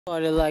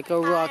Party like a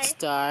rock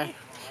star.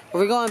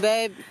 Where we going,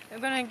 babe? We're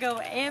gonna go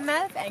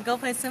AMF and go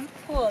play some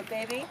pool,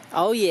 baby.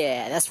 Oh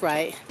yeah, that's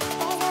right.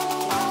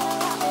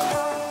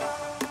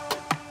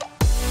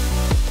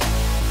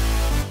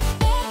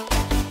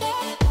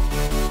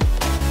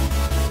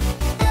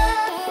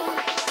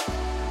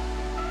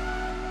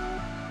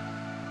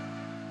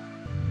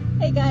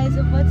 Hey guys,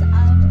 what's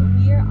up?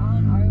 We are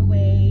on our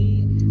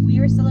way. We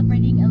are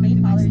celebrating a late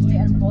Father's Day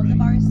on both of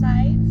our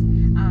sides.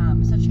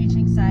 So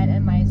Chang's side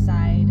and my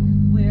side.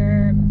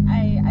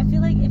 I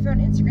feel like if you're on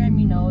Instagram,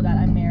 you know that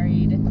I'm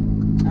married.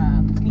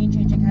 Me and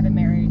Chang haven't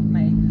married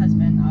my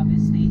husband,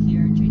 obviously,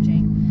 here,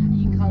 Chang.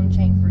 You can call him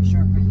Chang for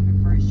short, but he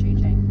prefers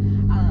Chang.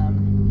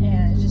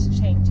 And it's just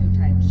Chang 2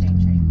 times, Chang.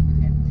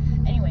 Okay.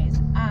 Anyways,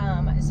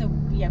 so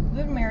yeah,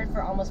 we've been married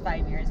for almost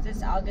 5 years.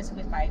 This August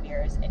will be 5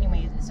 years.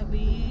 Anyways, so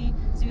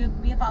it'll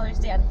be a Father's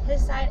Day on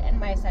his side and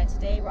my side.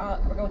 Today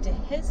we're going to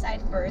his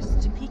side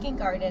first to Pekin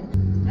Garden.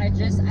 I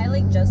just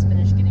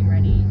finished getting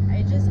ready.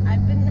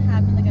 I've been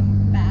having like a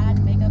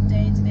bad makeup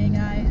day today,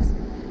 guys.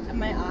 And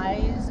my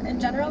eyes, in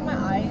general,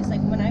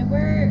 like when I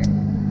wear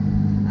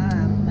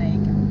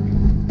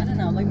I don't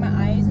know, like my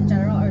eyes in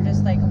general are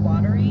just like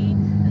watery,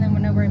 and then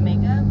when I wear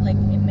makeup, like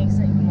it makes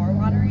it even more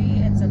watery.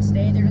 And so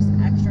today they're just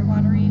extra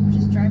watery, which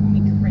is driving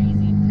me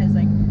crazy because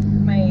like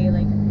my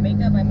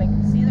makeup, my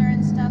concealer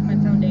and stuff, my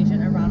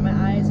foundation around my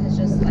eyes has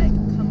just like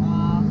come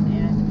off,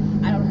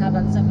 and I don't have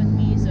that stuff with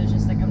me, so it's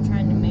just like I'm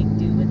trying to make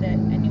do with it.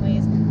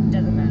 Anyways, it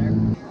doesn't matter.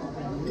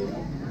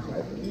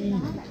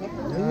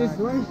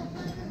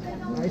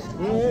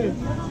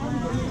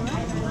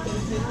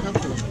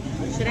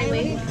 Should I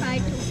wait?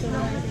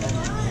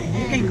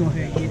 You can go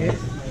ahead and eat it.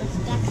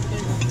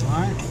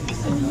 What?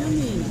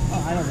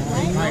 Oh, I don't know.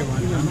 Try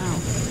one.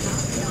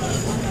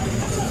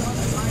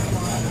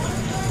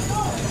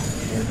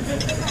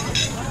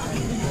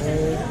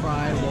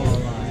 Fried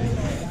walleye.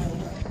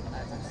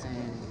 That's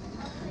insane.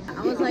 I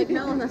was like,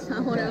 no, that's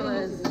not what it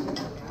was.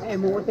 Hey,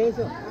 more days.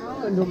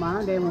 Đồ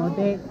má đây more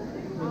days.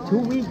 2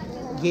 weeks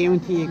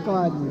guarantee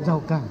có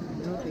giàu cả.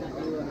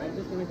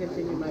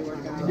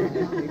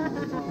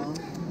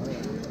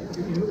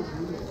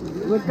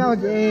 Workout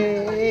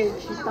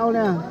tao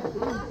nè.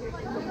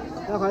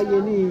 Tao phải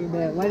gì nè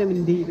để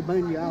vitamin D to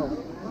burn you out.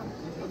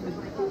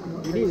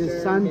 You need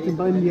the sun to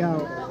burn you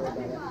out.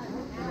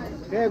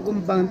 Cái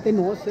cũng bằng tên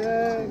nó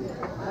sẽ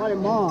có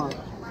được more.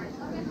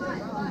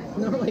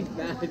 Not like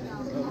that.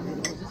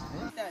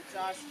 That,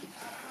 Josh.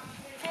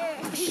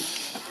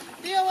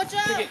 Theo, watch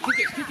out!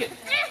 Kick it.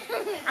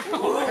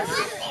 I'm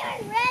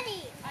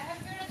ready.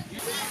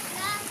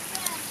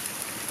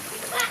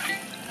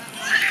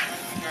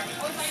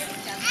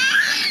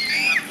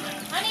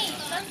 Honey,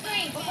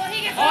 sunscreen before he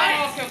gets wet.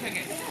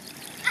 Okay.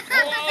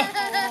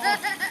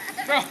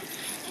 Bro.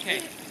 Okay,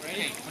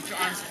 ready? Put your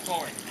arms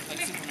forward, like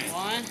Superman.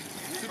 1,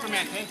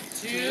 Superman, okay?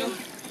 2,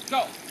 go.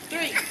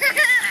 3.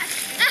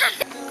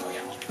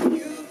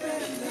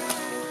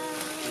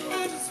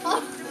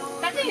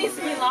 That thing needs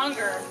to be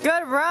longer.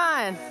 Good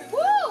run. Woo,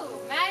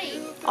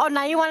 Maddie. Oh,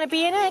 now you want to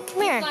be in it?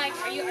 Come here. Like,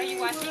 are you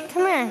watching?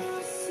 Come here.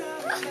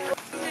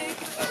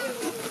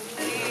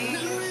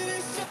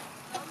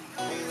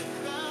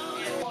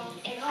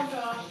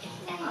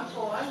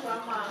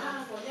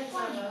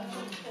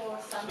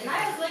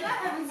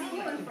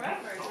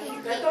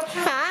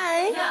 Hi.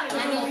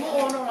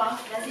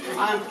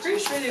 I'm pretty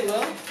sure they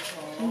will.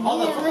 All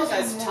the girls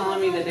guys are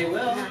telling me that they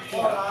will.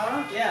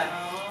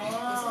 Yeah.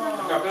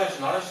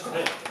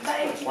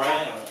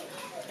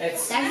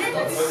 It's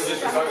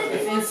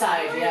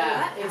inside,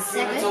 yeah.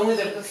 It's only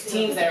the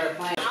teams that are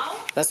playing.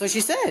 That's what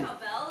she said.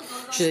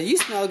 She said, you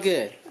smell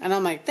good. And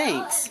I'm like,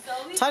 thanks.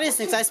 Tadia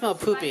thinks I smell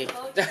poopy.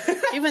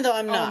 Even though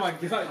I'm not. Oh my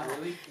god,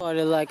 really?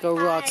 Party like a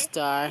rock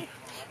star.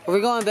 Where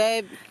we going,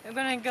 babe? We're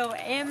gonna go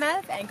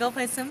AMF and go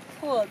play some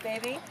pool,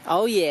 baby.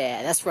 Oh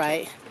yeah, that's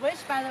right.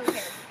 Which, by the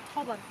way,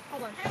 hold on.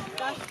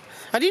 Josh,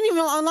 I didn't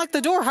even unlock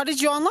the door. How did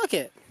you unlock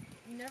it?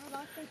 you never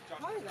locked the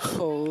car though.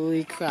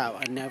 Holy crap,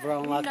 I never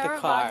unlocked You never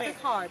the car. locked the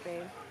car,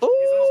 babe.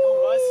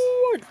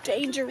 Ooh,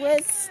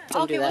 dangerous.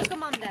 Don't Okay, do let's that. go,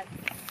 Mom and Dad.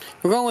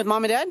 We're going with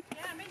Mom and Dad?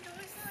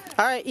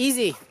 Alright,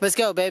 easy. Let's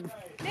go, babe.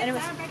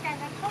 Anyways.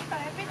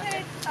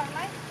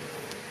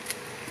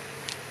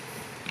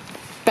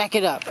 Back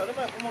it up.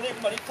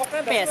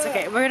 Yes,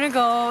 okay. We're gonna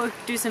go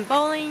do some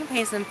bowling,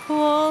 play some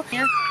pool.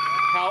 Here.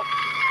 Help.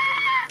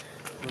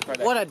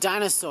 What a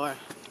dinosaur.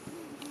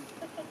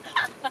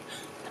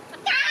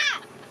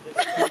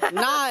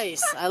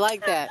 Nice. I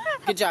like that.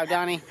 Good job,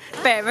 Donnie.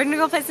 But we're gonna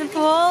go play some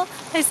pool,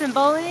 play some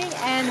bowling,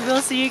 and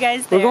we'll see you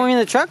guys there. We're going in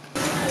the truck?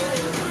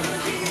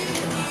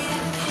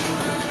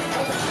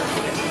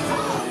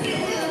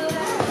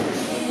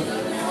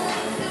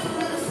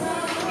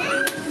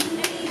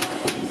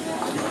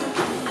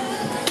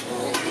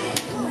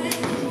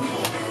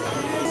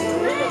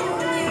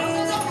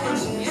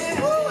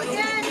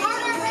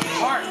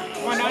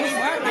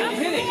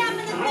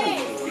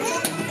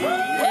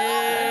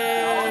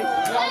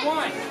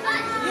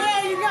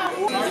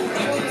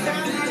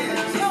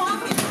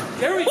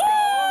 There we go!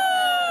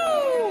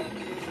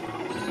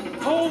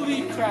 Holy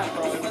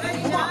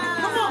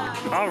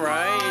All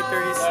right,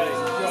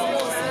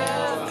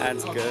 8:36.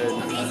 That's good.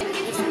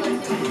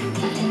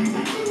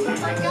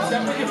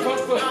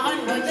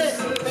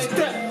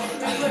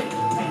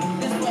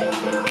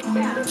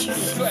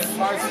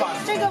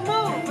 Take a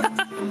move.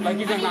 Like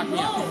you're gonna knock me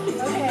out.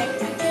 Okay.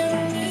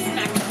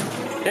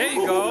 There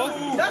you go.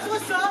 That's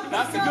what's up.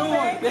 That's a good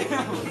one.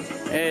 Damn.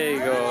 There you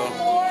go.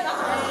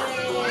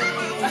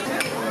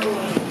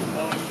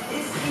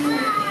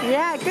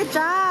 Yeah, good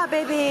job,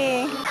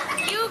 baby.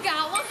 You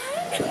got one.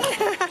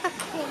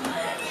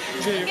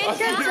 Good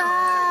Good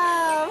job.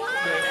 I'm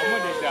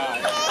gonna die.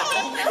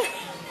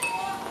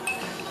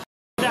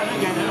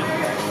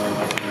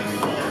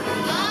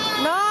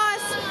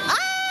 Nice.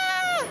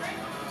 Ah!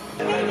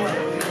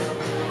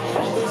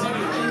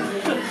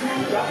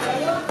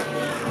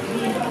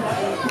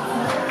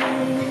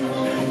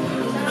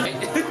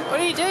 What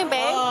are you doing,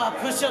 babe? Oh,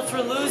 push-ups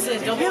for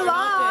losing. Double You or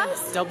lost.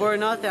 nothing. Double or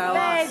nothing. I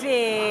lost.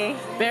 Baby.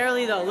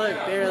 Barely though. Look,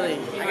 barely.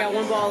 I got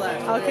one ball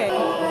left. Okay.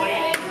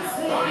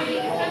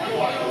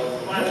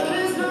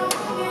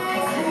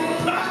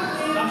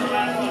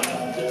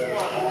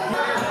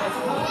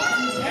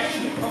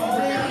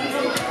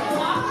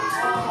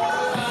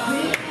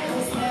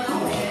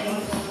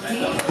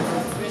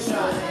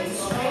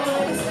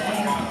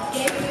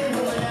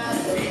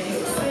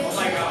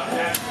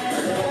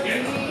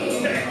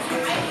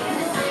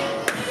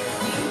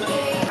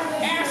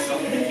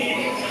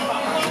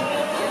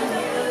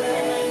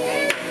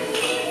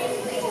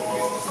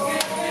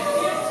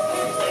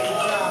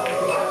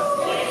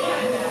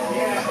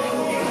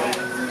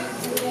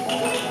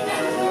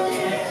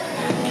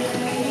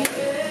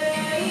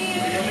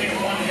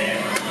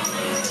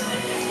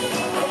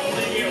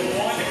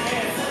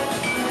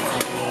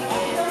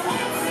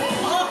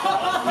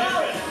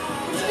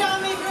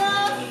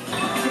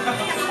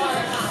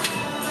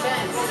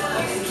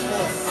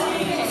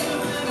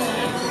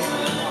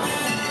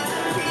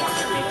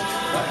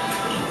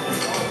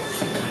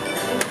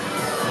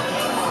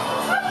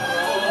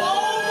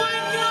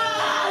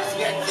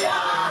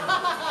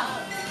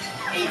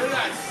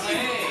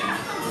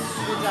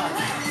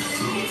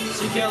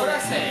 She killed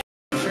us.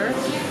 Sure?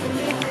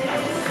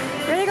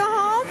 Ready to go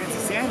home?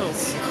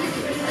 Sandals.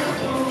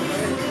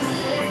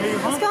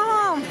 Let's go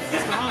home.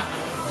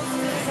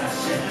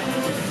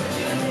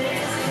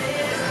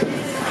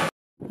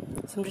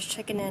 So I'm just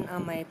checking in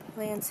on my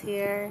plants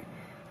here.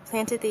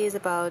 Planted the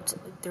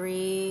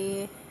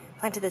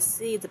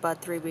seeds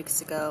about 3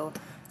 weeks ago.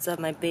 So I have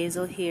my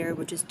basil here,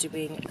 which is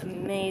doing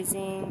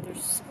amazing. They're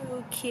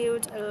so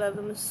cute. I love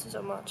them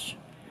so much.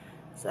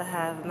 So I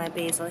have my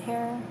basil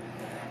here.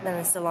 Then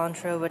the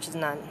cilantro, which is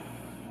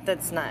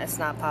it's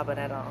not popping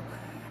at all.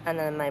 And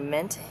then my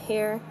mint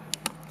here.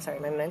 Sorry,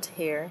 my mint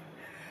here.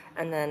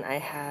 And then I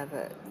have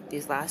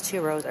these last 2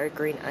 rows are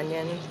green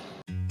onion.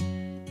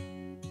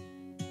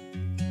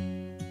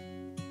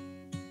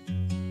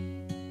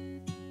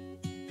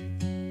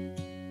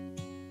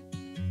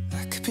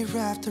 I could be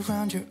wrapped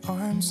around your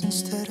arms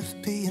instead of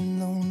being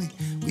lonely.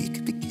 We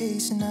could be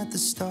gazing at the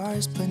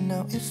stars, but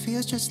now it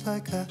feels just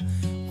like I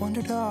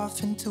wandered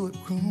off into a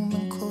room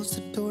and closed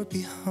the door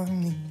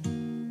behind me.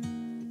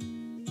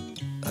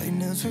 I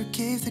never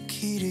gave the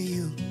key to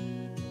you,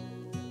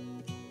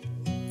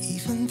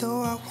 even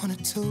though I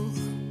wanted to.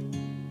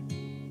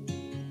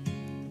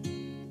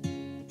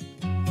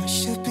 I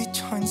should be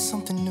trying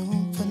something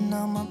new, but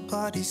now my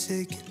body's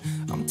aching.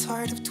 I'm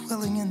tired of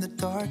dwelling in the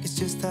dark, it's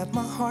just that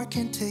my heart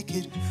can't take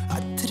it. I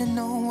didn't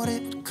know what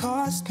it would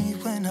cost me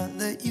when I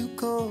let you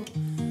go.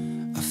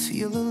 I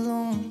feel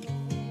alone,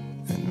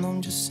 and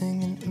I'm just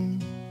singing,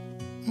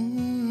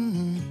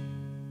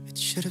 It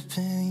should have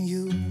been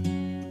you.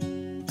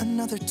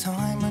 Another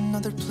time,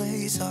 another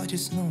place, I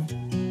just know.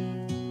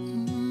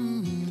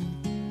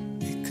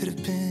 It could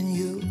have been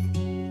you.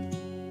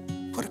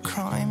 What a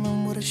crime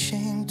and what a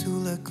shame to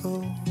let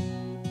go.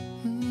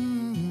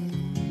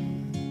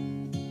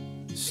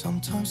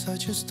 Sometimes I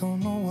just don't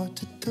know what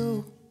to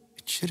do.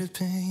 It should have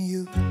been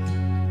you.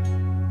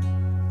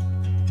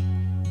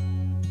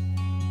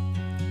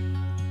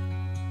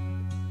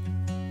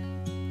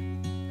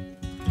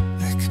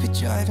 I could be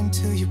driving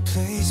to your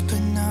place, but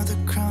now the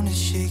ground is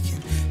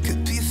shaking.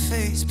 Could be a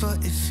phase,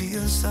 but it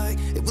feels like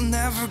it will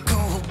never go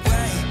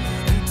away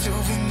until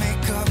we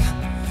make up.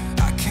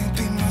 I can't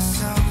be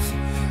myself.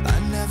 I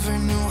never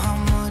knew how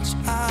much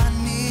I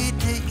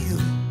needed you.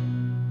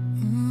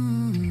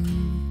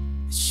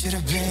 It should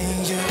have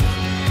been you.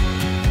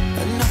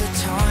 Another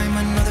time,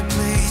 another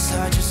place,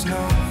 I just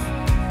know.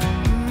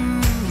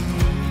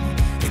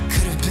 It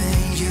could have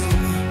been you.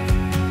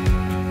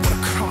 What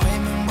a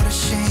crime and what a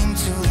shame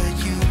to let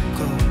you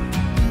go.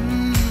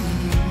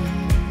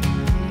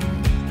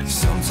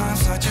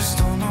 Sometimes I just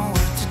don't know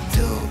what to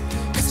do,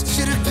 'cause it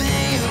should have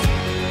been you.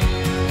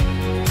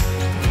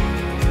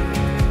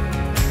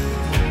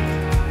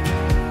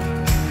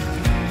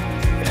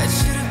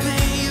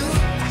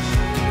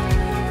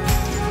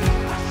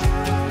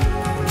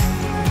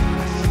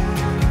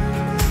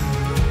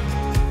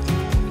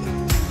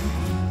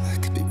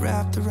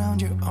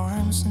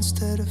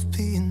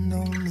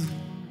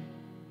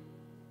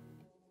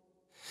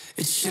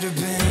 should have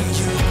been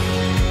you.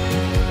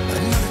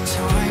 Another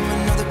time,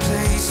 another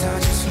place, I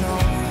just know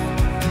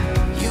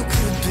you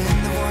could have been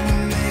the one who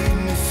made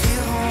me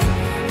feel home.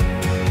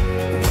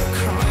 What a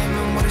crime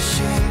and what a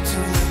shame to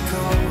let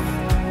go.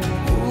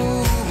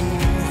 Ooh,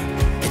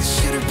 it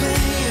should have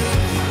been you.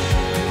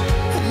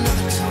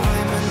 Another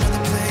time,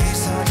 another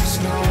place, I just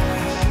know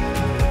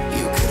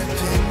you could have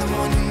been the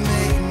one who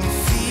made me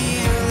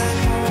feel at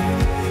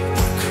home.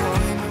 What a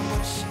crime and what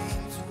a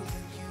shame to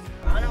let you.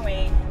 We're on our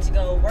way to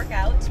go work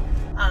out,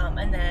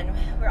 and then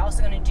we're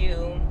also gonna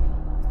do,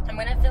 I'm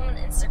gonna film an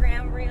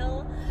Instagram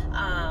reel,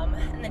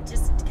 and then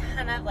just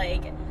kind of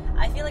like,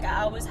 I feel like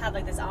I always have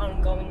like this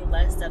ongoing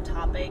list of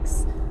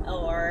topics,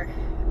 or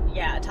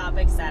yeah,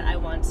 topics that I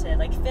want to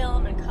like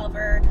film and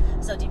cover.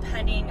 So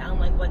depending on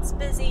like what's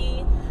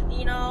busy,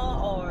 you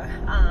know, or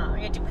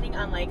yeah, depending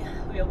on like,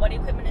 you know, what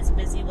equipment is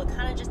busy, will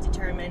kind of just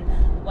determine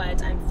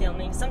what I'm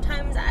filming.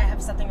 Sometimes I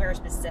have something very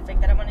specific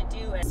that I want to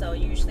do, and so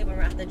usually when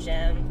we're at the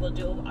gym, we'll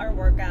do our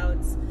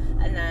workouts,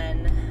 and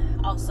then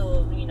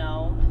also, you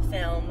know,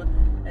 film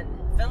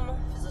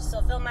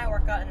my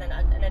workout, and then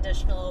an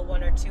additional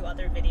 1 or 2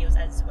 other videos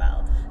as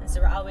well. And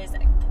so we're always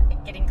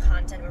getting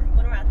content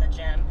when we're at the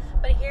gym,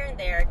 but here and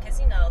there, because,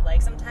 you know,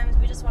 like sometimes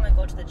we just want to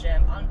go to the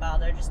gym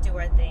unbothered, just do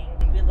our thing.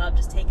 We love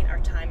just taking our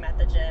time at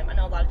the gym. I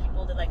know a lot of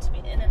people that like to be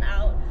in and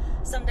out.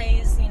 Some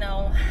days, you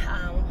know,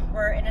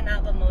 we're in and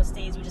out, but most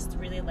days we just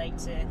really like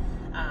to,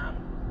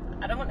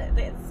 I don't want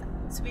to,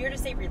 it's weird to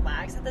say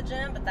relax at the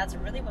gym, but that's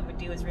really what we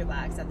do, is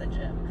relax at the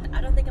gym.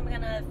 I don't think I'm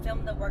gonna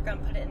film the workout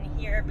and put it in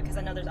here, because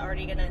I know there's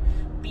already gonna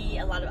be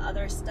a lot of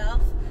other stuff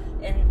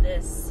in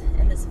this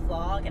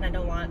vlog, and I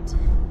don't want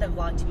the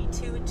vlog to be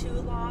too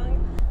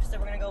long. So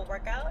we're gonna go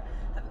work out,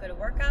 have a good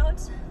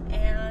workout,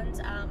 and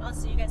I'll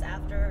see you guys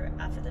after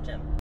the gym.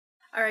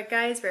 Alright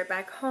guys, we're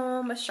back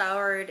home,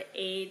 showered,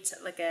 ate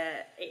like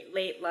a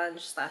late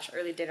lunch /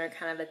 early dinner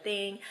kind of a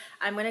thing.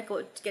 I'm gonna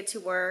go get to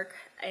work,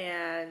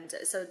 and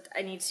so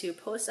I need to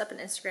post up an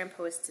Instagram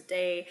post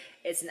today.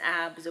 It's an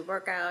abs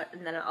workout,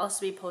 and then I'll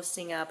also be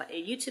posting up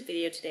a YouTube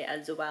video today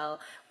as well,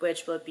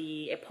 which will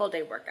be a pull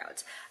day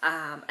workout.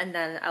 And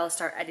then I'll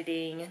start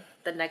editing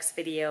the next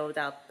video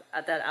that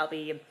I'll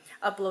be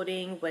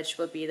uploading, which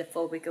will be the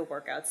full week of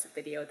workouts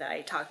video that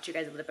I talked to you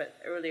guys a little bit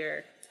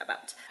earlier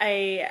about.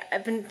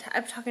 I've been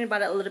talking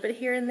about it a little bit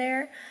here and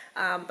there,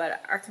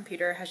 but our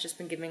computer has just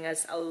been giving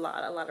us a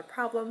lot of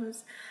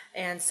problems,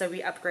 and so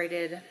we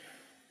upgraded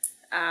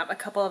a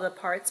couple of the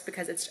parts,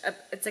 because it's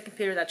a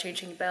computer that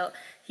changing built.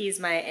 He's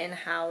my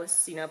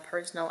in-house, you know,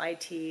 personal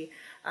IT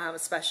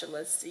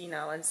specialist, you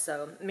know, and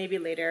so maybe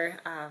later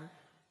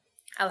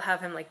I'll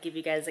have him like give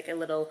you guys like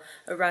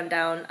a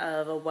rundown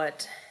of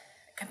what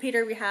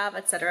computer we have,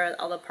 etc.,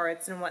 all the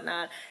parts and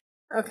whatnot.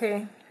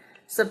 Okay.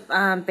 So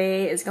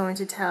Bae is going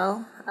to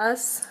tell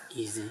us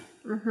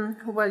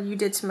what you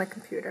did to my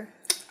computer.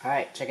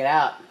 Alright, check it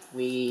out.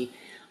 We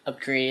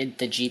upgraded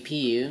the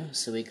GPU,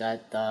 so we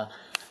got the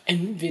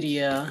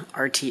NVIDIA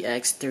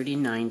RTX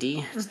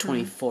 3090. It's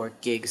 24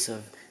 gigs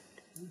of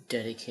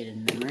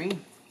dedicated memory.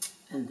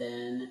 And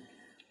then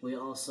we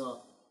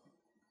also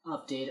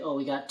updated,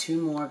 we got 2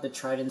 more of the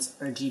Trident's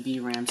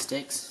RGB RAM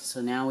sticks.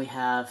 So now we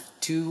have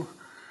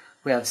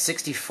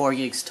 64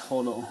 gigs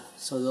total,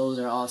 so those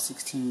are all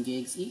 16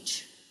 gigs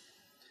each,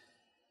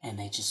 and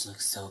they just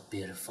look so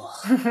beautiful.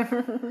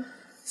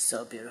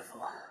 So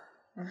beautiful.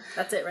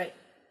 That's it, right?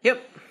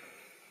 Yep.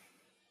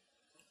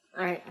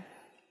 Alright.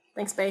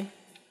 Thanks, Bae.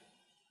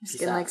 Your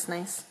skin looks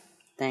nice.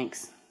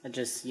 Thanks. I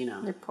just, you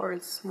know. Your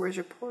pores. Where's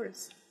your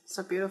pores?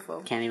 So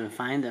beautiful. Can't even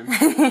find them.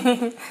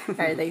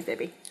 Alright, thanks,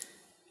 baby.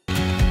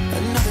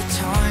 Another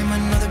time,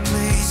 another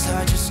place,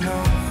 I just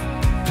know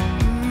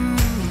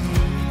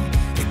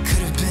it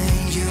could have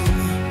been you.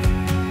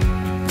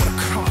 What a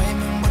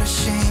crime and what a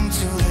shame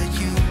to let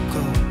you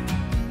go.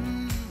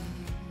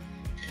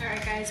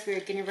 Alright guys, we're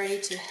getting ready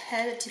to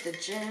head to the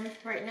gym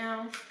right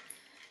now.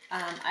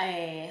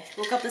 I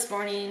woke up this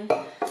morning,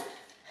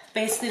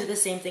 basically did the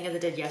same thing as I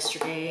did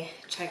yesterday.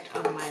 Checked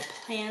on my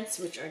plants,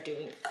 which are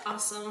doing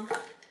awesome.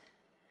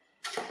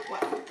 Wow,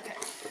 okay.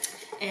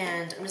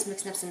 And I'm just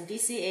mixing up some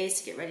BCAAs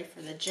to get ready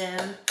for the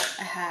gym.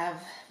 I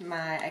have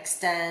my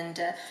Extend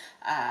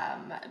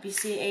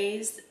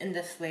BCAAs in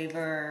the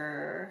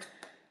flavor,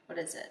 what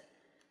is it?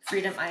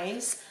 Freedom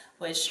Ice,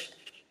 which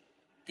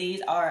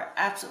these are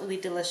absolutely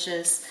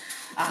delicious.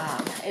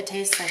 They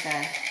taste like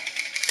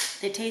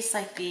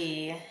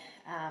the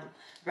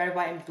red,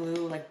 white, and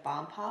blue like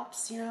bomb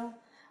pops, you know.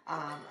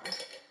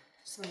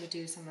 So let me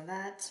do some of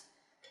that,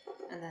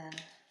 and then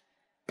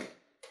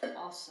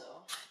also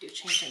do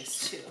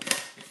changings too.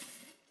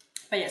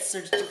 But yes,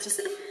 so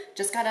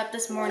just got up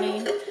this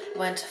morning,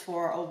 went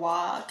for a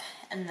walk,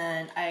 and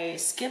then I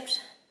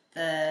skipped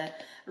the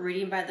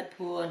reading by the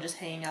pool and just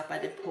hanging out by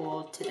the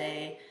pool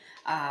today,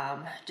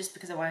 just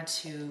because I wanted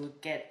to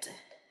get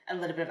a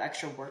little bit of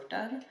extra work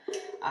done.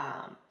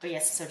 But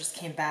yes, so just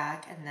came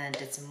back and then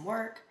did some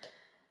work,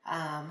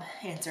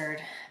 answered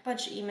a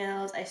bunch of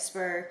emails. I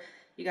swear,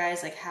 you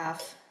guys, like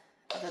half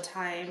of the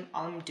time,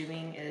 all I'm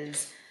doing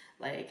is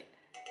like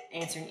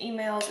answering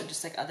emails and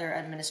just like other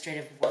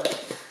administrative work,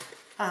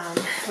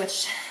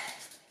 which,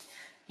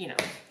 you know,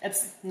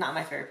 it's not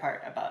my favorite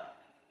part about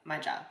my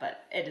job,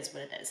 but it is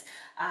what it is.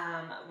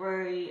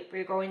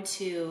 We're going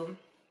to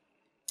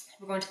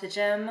the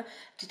gym.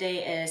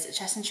 Today is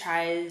chest and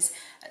tries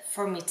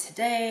for me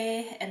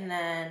today, and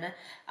then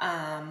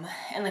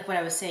and like what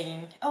I was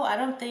saying,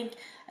 I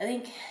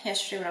think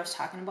yesterday when I was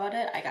talking about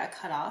it, I got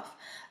cut off.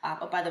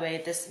 Oh, by the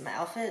way, this is my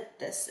outfit.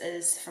 This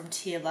is from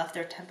TLF,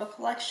 their Tempo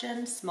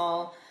collection,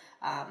 small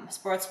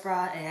sports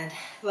bra and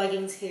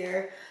leggings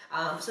here.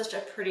 Such a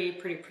pretty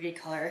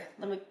color.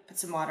 Let me put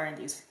some water in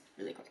these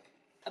really quick.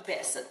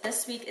 Okay, so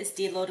this week is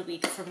deload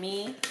week for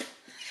me,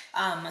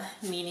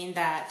 meaning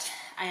that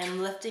I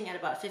am lifting at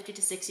about 50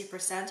 to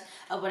 60%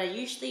 of what I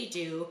usually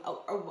do,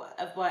 or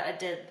of what I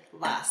did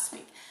last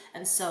week.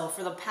 And so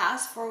for the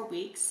past 4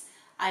 weeks,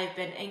 I've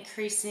been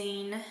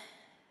increasing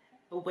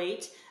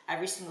weight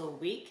every single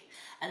week.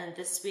 And then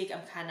this week,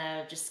 I'm kind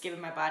of just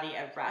giving my body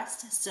a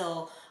rest,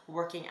 still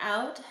working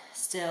out,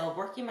 still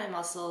working my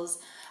muscles,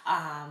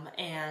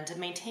 and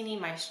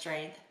maintaining my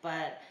strength,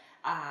 but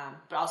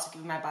also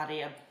giving my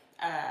body a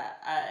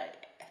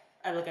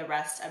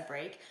rest, a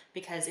break,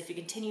 because if you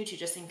continue to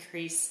just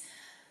increase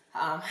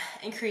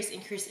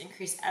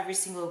every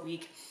single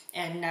week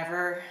and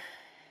never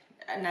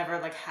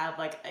like have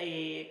like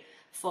a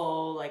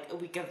full like a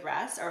week of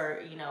rest,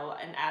 or you know,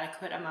 an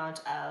adequate amount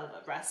of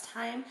rest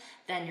time,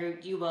 then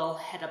you will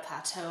hit a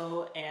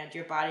plateau and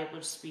your body will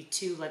just be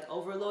too like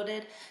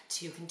overloaded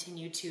to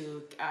continue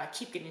to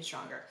keep getting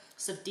stronger.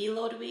 So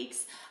deload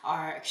weeks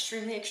are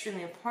extremely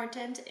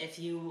important. If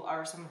you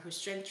are someone who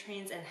strength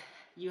trains and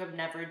you have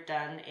never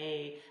done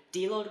a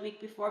deload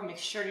week before, make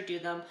sure to do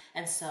them.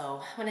 And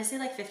so when I say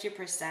like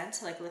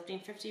 50%, like lifting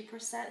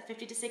 50%,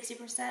 50 to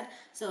 60%,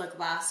 so like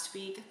last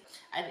week,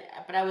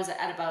 I was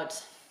at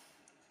about,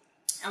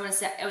 I want to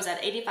say it was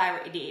at 85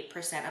 or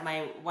 88% of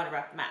my 1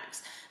 rep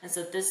max. And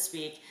so this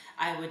week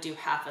I would do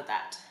half of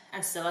that.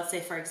 And so let's say,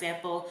 for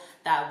example,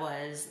 that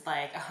was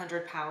like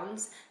 100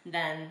 pounds,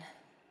 then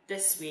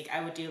this week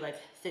I would do like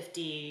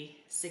 50,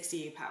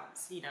 60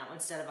 pounds, you know,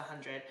 instead of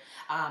 100.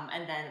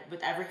 And then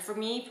for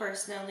me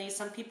personally,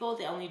 some people,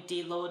 they only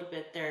deload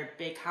with their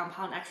big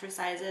compound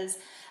exercises.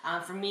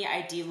 For me,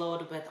 I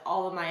deload with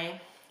all of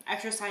my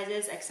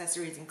exercises,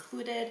 accessories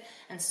included.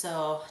 And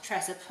so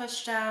tricep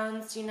push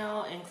downs, you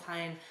know,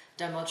 incline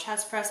dumbbell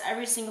chest press,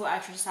 every single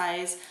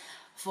exercise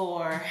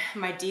for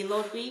my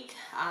deload week.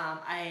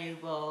 I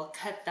will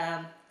cut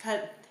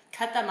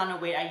the amount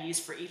of weight I use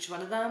for each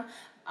one of them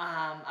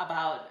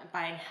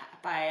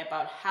by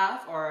about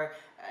half, or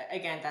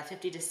again, that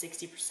 50 to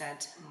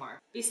 60% mark.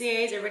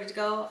 BCAAs are ready to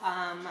go,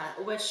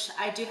 which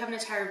I do have an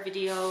entire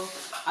video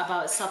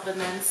about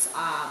supplements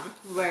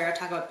where I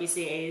talk about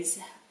BCAAs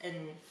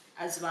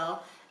as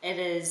well. It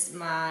is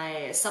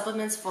my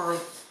supplements for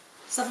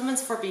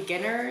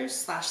beginners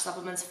 /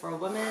 supplements for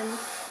women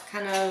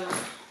kind of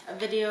a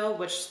video,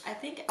 which I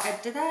think I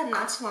did that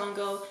not too long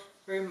ago.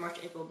 March,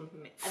 April,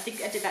 May. I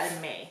think I did that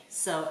in May.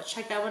 So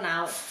check that one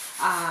out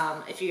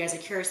if you guys are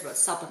curious about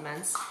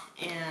supplements.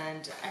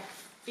 And I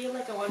feel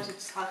like I wanted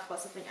to talk about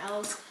something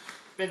else,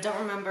 but I don't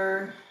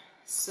remember.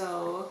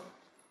 So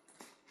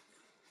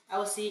I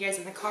will see you guys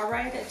in the car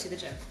ride to the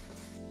gym.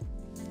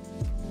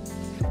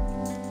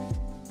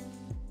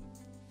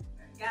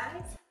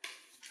 Guys,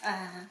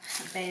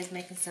 Bay is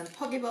making some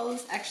poke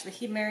bowls. Actually,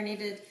 he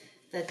marinated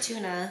the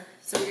tuna.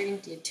 So we're eating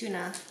the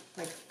tuna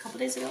like a couple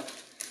days ago.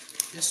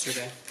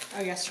 Yesterday.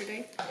 Oh,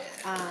 yesterday?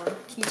 Yeah.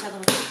 Can you tell them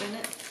what's in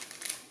it?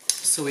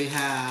 So we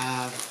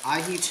have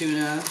ahi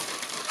tuna.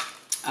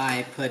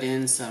 I put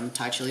in some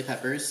Thai chili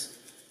peppers.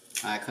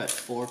 I cut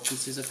 4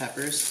 pieces of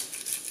peppers,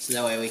 so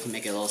that way we can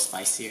make it a little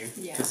spicier.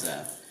 Yeah. Because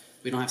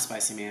we don't have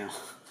spicy mayo,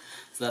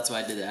 so that's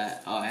why I did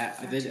that. Oh, I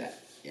did that.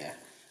 Yeah.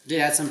 I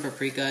did add some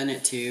paprika in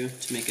it too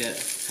to make it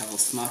have a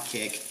small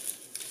kick.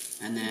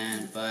 And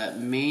then, but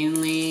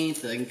mainly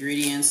the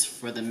ingredients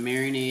for the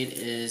marinade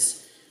is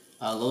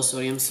low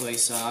sodium soy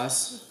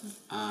sauce,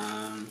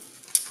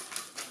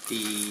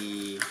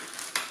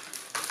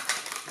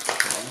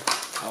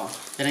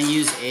 then I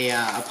use a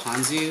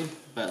ponzu,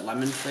 but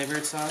lemon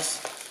flavored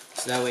sauce,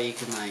 so that way you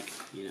can, like,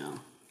 you know,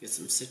 get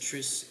some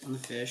citrus on the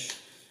fish,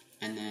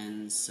 and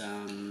then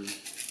some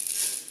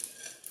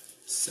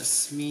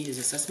sesame, is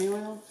it sesame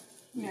oil?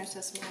 Yeah,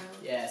 sesame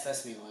oil. Yeah,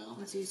 sesame oil.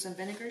 Let's use some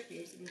vinegar.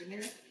 You use some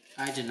vinegar?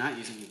 I did not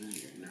use any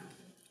vinegar, no.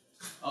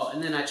 Oh,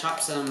 and then I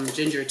chopped some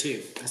ginger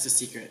too. That's the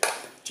secret.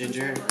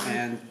 Ginger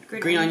and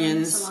green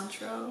onions.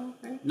 Cilantro,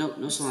 right? No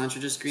cilantro,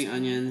 just green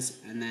onions,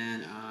 and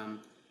then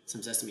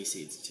some sesame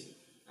seeds too.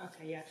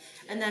 Okay, yeah.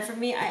 And then for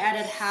me, I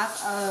added half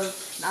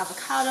of an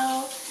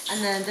avocado,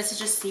 and then this is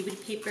just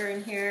seaweed paper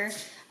in here,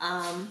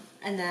 and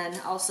then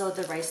also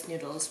the rice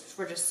noodles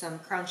for just some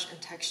crunch and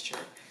texture.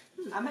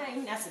 I might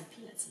even add some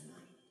peanuts in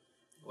mine.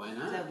 Why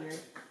not? Is that weird?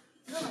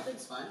 No, I think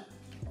it's fine.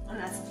 I'm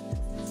gonna add some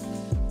peanuts.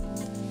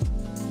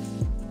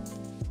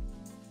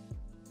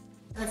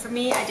 And for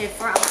me, I did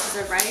 4 ounces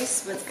of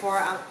rice with 4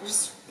 ounces,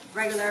 just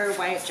regular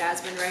white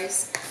jasmine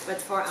rice with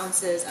 4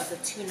 ounces of the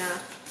tuna.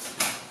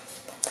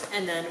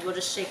 and then we'll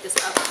just shake this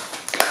up.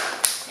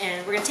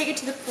 And we're gonna take it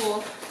to the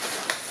pool.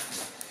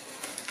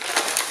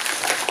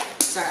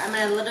 Sorry, I'm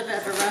in a little bit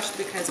of a rush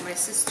because my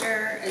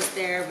sister is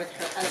there with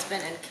her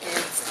husband and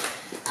kids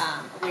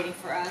waiting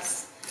for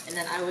us. And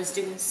then I was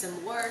doing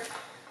some work.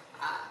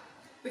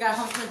 We got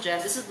home from the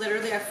gym. This is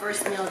literally our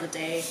first meal of the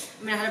day.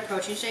 I mean, I had a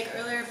protein shake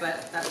earlier,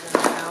 but that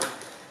didn't count.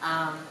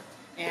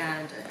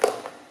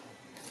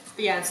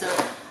 But yeah, so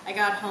I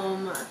got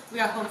home, we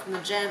got home from the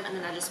gym, and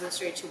then I just went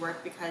straight to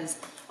work because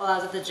while I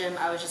was at the gym,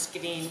 I was just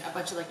getting a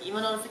bunch of like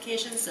email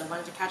notifications, so I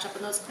wanted to catch up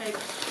on those quick.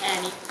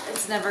 And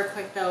it's never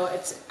quick though.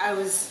 I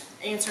was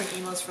answering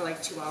emails for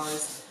like 2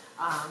 hours,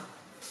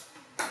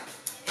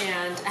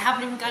 and I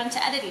haven't even gotten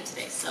to editing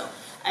today. So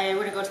I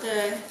want to go to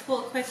the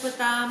pool quick with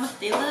them.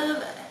 They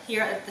live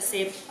here at the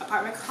same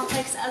apartment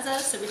complex as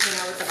us, so we hang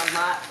out with them a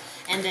lot.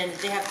 And then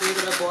they have 3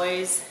 little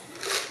boys.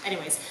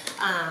 Anyways,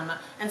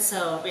 and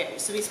so yeah,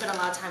 so we spend a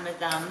lot of time with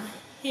them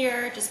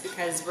here just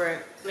because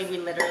we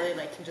literally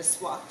like can just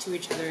walk to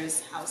each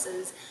other's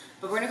houses.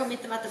 But we're gonna go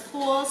meet them at the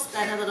pool,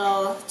 spend a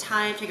little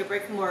time, take a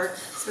break from work,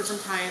 spend some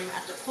time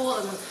at the pool,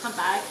 and then come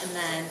back and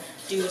then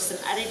do some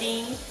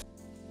editing.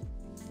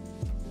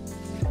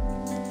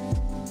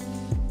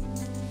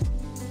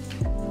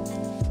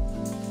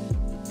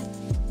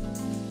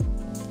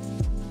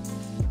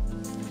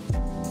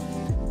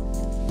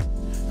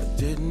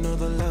 Didn't know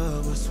the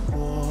love was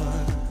war.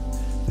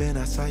 Then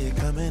I saw you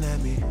coming at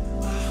me.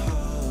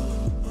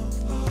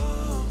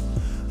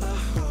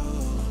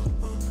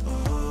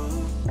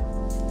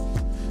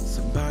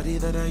 Somebody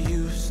that I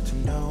used to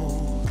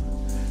know.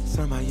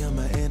 Somehow you're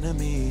my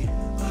enemy.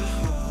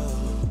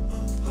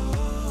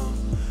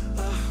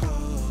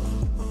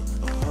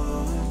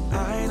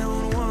 I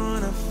don't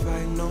wanna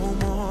fight no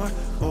more.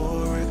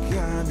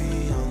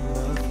 Origami on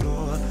the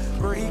floor.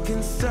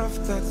 Breaking stuff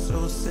that's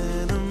so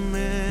sentimental.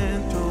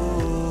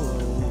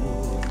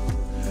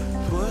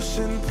 Push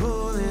and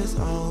pull is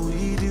all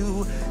we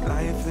do.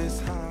 Life is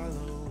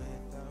hollow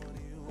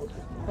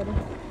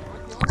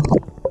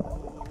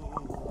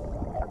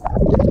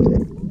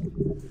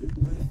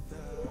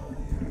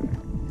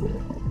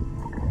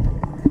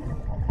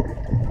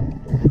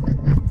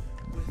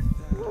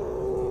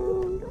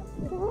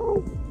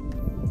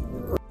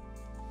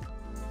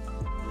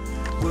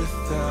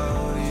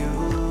without you. Without you.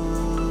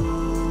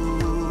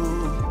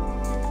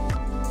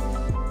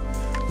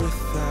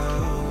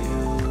 Without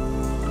you.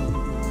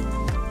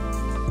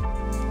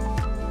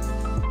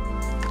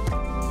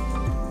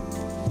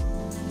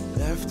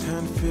 Left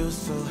hand feels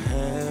so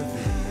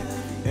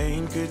heavy,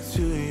 anchored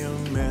to your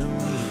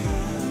memory.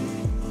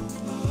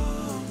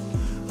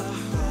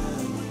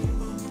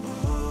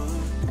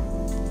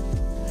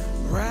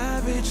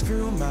 Ravage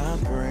through my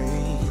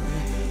brain,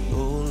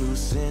 oh,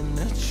 loose in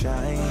the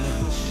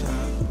china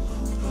shop.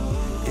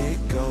 It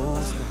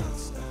goes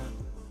non-stop.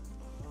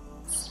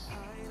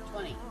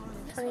 20.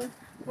 20.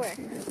 Where?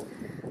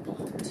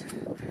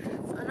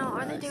 Oh no,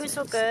 aren't they doing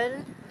so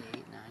good? 8,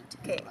 9,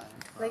 10, Okay, 11,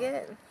 12. look at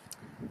it.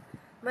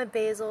 My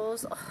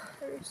basils, oh,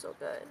 they're so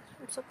good.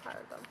 I'm so proud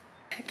of them.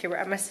 Okay, we're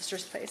at my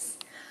sister's place.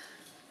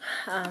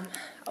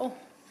 Oh,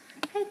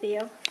 hi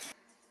Theo.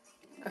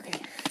 Okay.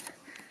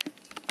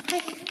 Hi,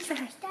 say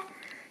hi.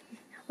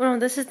 Oh no,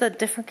 this is the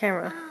different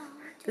camera.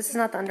 This is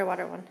not the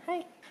underwater one.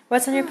 Hi.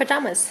 What's on your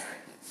pajamas?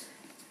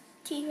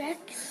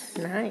 T-Rex.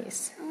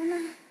 Nice. Oh no.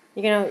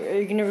 Are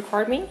you gonna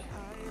record me?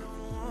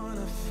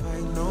 Wanna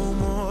fight no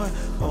more.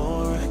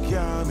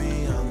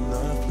 Origami on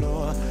the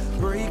floor.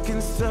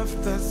 Breaking stuff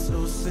that's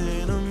so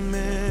sentimental.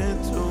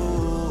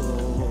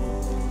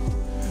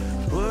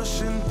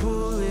 Push and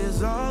pull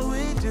is all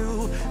we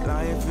do.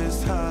 Life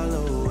is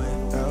hollow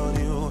without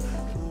you.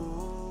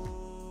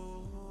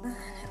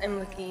 I'm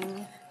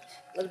looking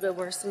a little bit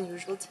worse than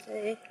usual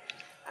today.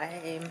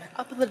 I'm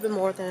up a little bit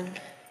more than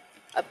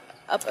up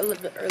a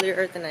little bit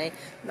earlier than I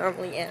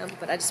normally am,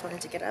 but I just wanted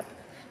to get up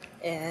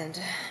and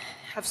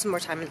have some more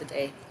time in the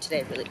day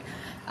today. Really,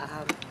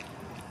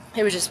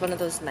 it was just one of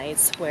those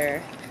nights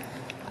where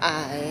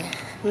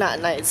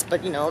not nights,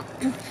 but you know,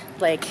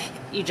 like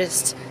you're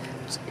just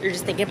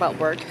thinking about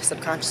work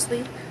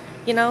subconsciously,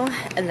 you know,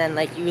 and then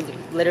like you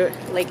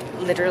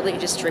literally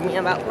just dreaming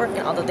about work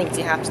and all the things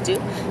you have to do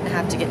and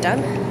have to get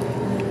done.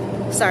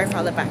 Sorry for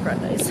all the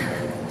background noise.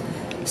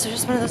 So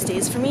just one of those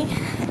days for me,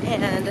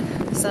 and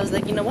so I was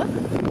like, you know what?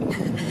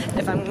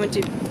 If I'm going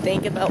to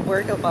think about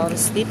work while I'm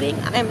sleeping,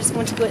 I'm just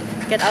going to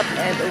get up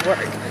and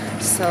work.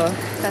 So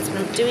that's what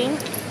I'm doing.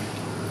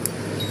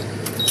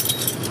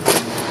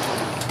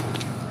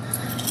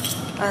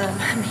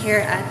 I'm here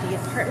at the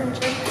apartment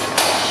gym.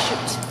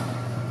 Shoot.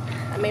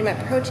 I made my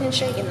protein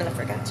shake and then I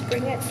forgot to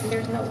bring it, and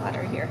there's no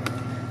water here.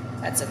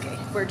 That's okay.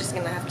 We're just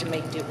gonna have to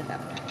make do with that.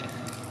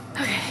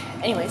 Okay,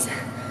 anyways,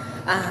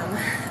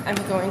 I'm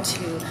going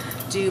to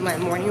do my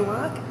morning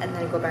walk and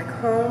then go back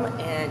home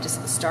and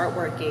just start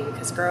working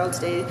because girl,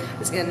 today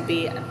is going to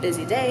be a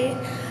busy day.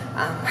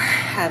 I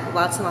have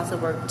lots and lots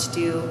of work to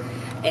do,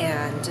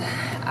 and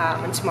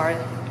tomorrow,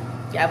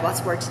 yeah, I have lots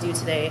of work to do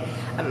today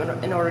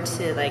in order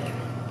to like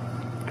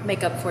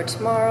makeup for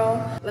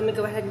tomorrow. Let me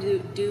go ahead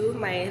and do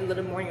my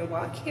little morning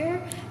walk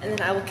here, and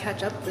then I will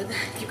catch up with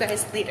you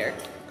guys later.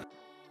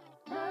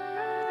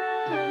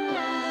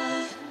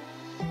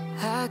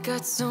 I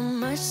got so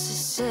much to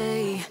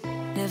say,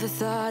 never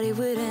thought it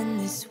would end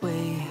this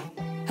way.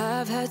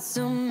 I've had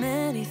so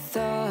many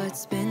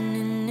thoughts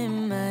spinning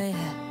in my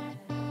head.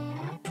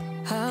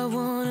 I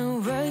wanna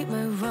right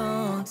my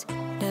wrongs,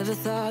 never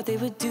thought they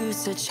would do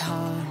such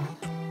harm.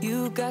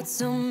 You got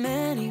so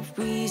many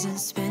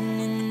reasons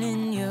spinning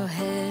in your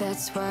head.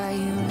 That's why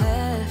you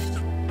left.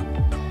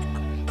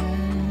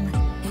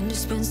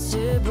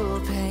 Indispensable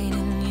pain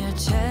in your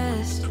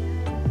chest.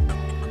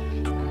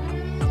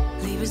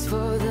 Leave us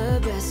for the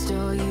best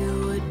or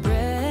you would break.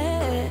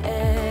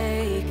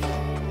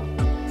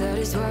 That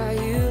is why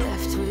you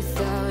left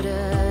without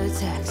a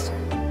text.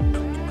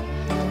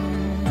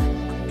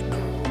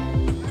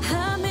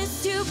 I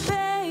miss you,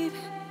 babe.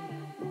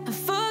 I'm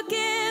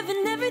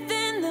forgiving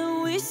everything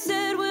that we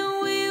said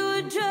when we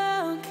were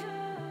drunk.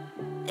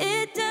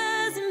 It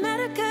doesn't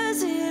matter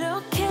 'cause it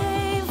all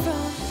came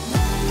from.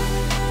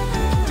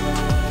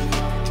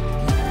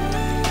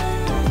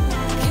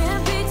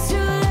 Can't be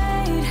too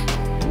late.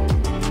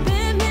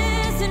 Been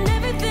missing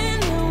everything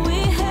that we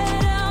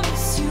had. I'll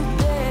miss you,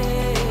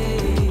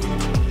 babe.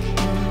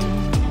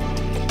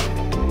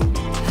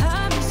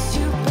 I miss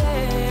you,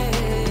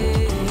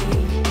 babe.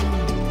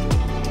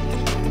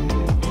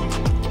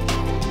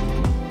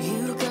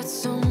 You got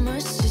so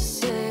much to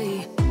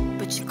say,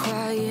 but you're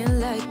quiet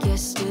like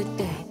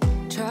yesterday.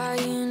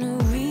 Trying to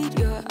read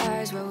your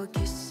eyes while we're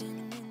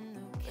kissing in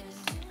the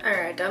wind.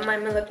 Alright, don't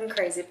mind me looking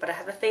crazy, but I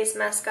have a face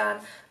mask on.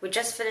 We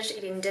just finished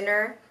eating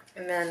dinner,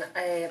 and then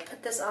I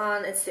put this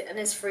on. It's the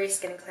Innisfree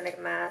Skin Clinic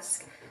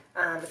mask.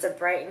 It's a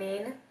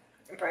brightening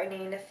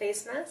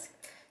face mask.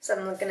 So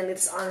I'm gonna leave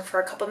this on for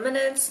a couple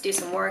minutes, do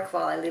some work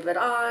while I leave it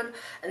on,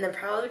 and then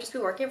probably just be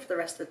working for the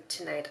rest of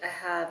tonight. I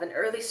have an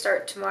early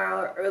start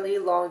tomorrow, early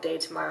long day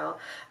tomorrow,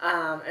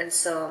 and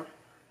so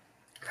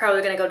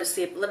probably gonna go to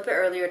sleep a little bit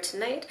earlier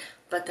tonight,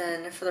 but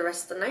then for the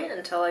rest of the night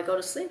until I go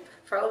to sleep,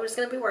 probably just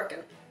gonna be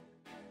working.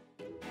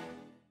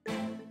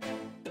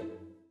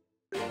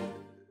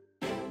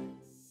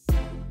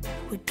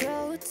 We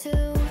drove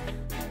to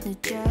New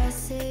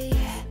Jersey.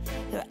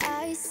 Your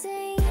eyes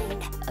saying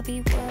I'll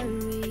be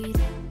worried.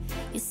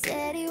 You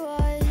said it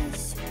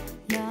was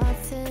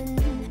nothing,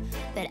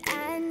 but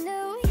I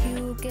know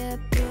you get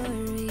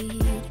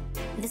buried.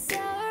 The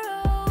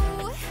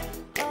sorrow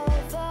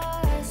of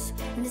us,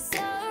 the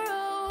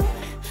sorrow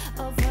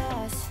of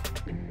us.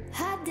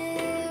 How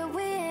did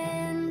we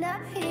end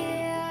up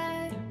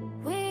here?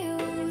 We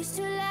used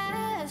to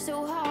laugh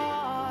so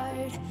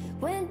hard.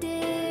 When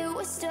did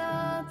we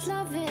stop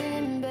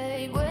loving,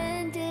 babe?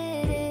 When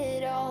did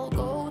it all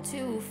go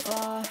too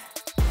far?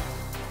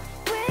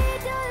 We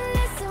don't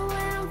listen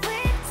when we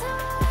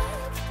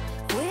talk.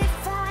 We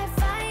fight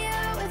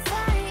fire with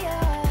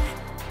fire.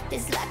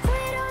 It's like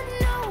we don't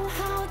know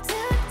how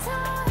to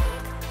talk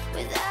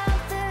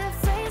without the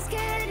phrase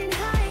getting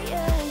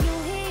higher. You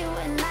hear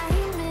when I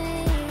hear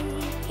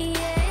me,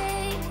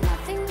 yeah.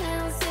 Nothing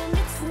else in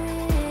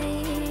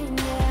between,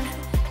 yeah.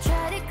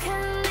 Try to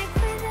connect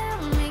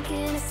without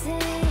making a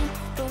scene,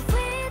 but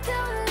we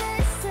don't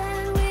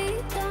listen when we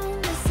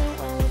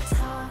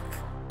talk.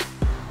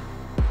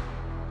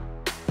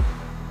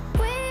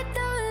 We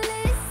don't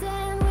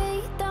listen when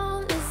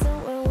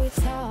we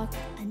talk.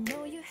 I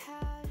know you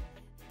have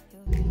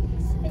your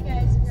reasons. Hey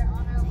guys, we're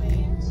on our way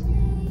to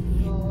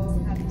go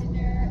have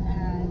dinner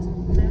at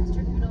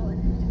Master Noodle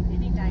and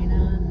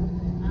Edina.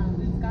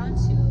 We've gone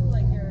to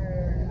like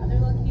their other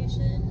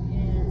location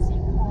in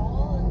St.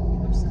 Paul,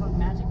 which is called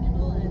Magic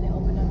Noodle, and they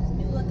opened up this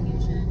new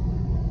location.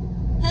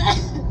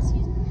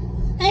 Excuse me.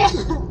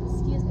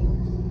 Excuse me.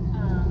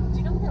 Do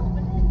you know when they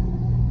opened it?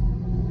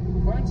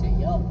 According to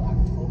Yelp,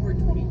 October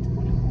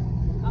 2020.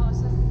 Oh,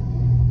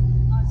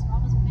 it's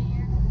almost been a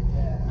year.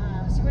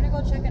 Yeah. So we're gonna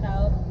go check it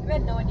out. We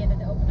had no idea that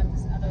they opened up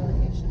this other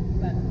location,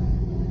 but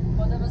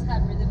both of us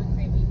had really good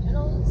creamy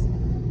noodles.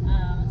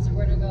 So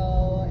we're gonna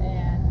go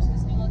and to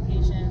this new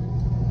location.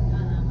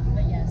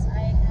 But yes,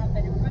 I have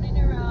been running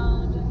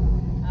around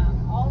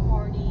all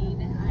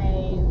morning.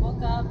 I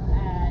woke up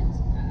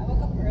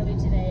early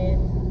today,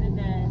 and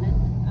then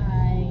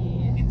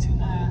In 2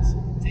 miles,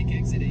 take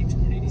exit 8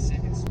 for 80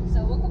 seconds. So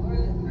I woke up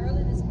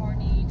early this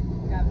morning,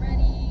 got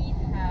ready,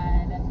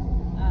 had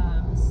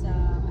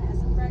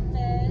some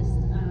breakfast,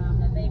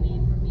 a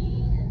baby for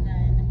me, and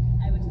then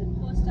I went to the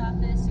post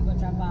office to go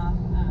drop off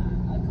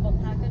a couple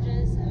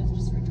packages. I was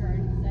just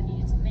returned that I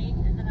needed to make,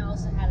 and then I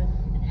also had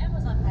an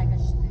Amazon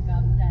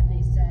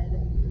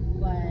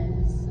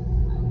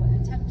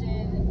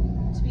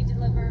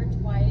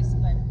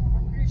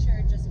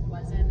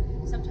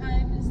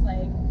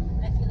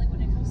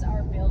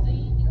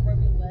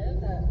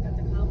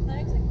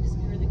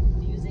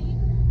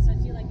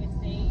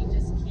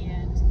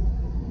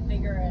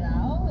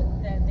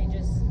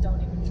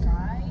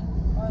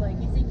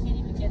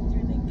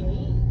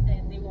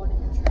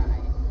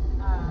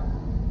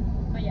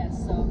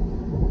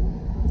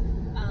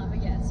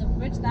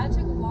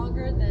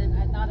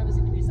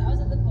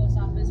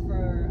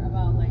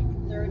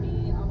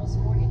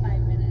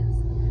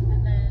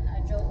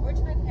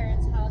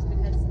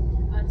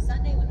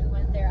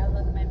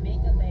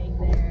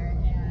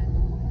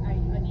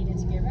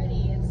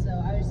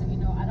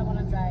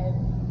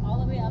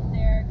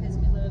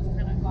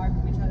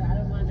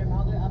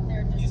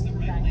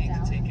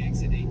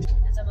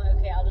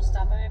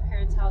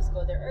house,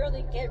 go there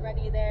early, get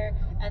ready there,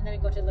 and then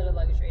go to Little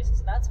Luxuries.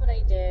 So that's what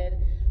I did.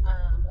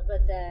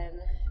 But then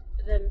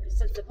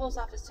since the post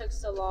office took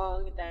so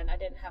long, then I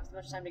didn't have as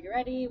much time to get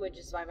ready, which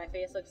is why my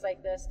face looks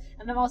like this.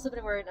 And I've also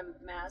been wearing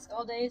a mask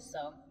all day,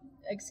 so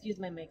excuse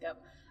my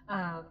makeup.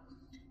 But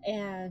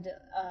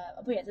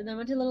yes, and then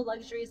went to Little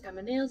Luxuries, got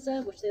my nails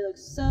done, which they look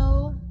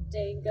so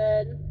dang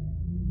good.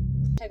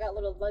 Check out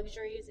Little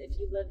Luxuries if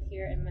you live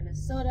here in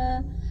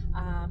Minnesota.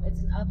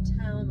 It's in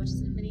Uptown, which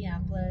is in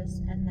Minneapolis,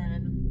 and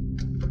then,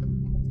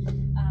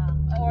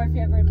 or if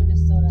you're ever in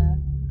Minnesota.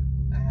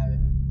 I have it.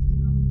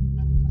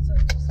 So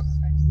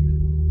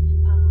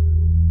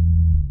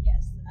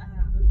yes,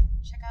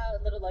 check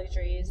out Little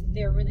Luxuries.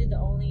 They're really the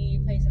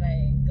only place that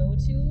I go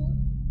to.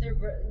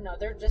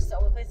 They're just the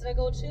only place that I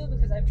go to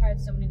because I've tried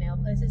so many nail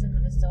places in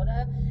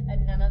Minnesota,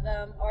 and none of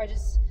them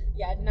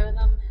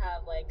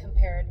have like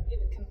compared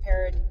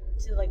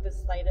to like the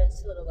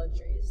slightest to Little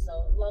Luxuries.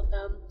 So love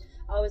them.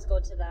 I always go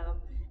to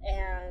them.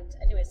 And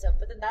anyway,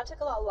 but then that took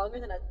a lot longer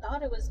than I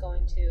thought it was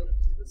going to.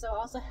 And so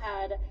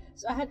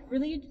I had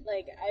really,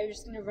 like, I was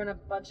just gonna run a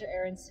bunch of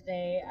errands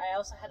today. I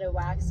also had a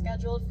wax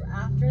scheduled for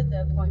after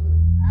the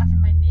appointment, after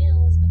my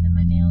nails, but then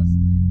my nails,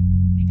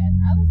 okay guys,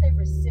 I was there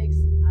for 6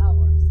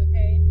 hours,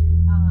 okay?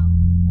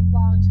 A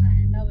long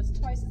time. That was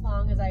twice as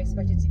long as I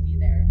expected to be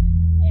there.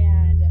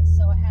 And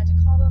so I had to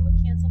call them and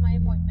cancel my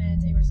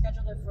appointment. They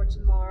rescheduled it for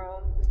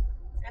tomorrow.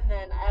 And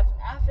then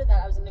after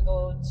that, I was gonna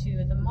go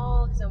to the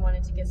mall because I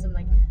wanted to get some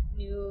like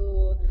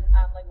new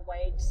like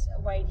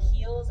white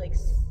heels, like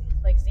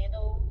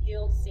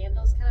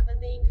sandals kind of a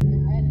thing.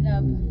 And I ended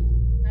up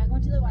not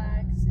going to the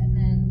wax, and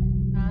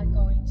then not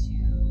going to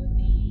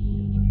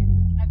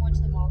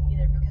the mall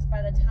either, because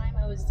by the time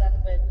I was done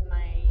with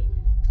my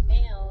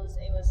nails,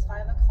 it was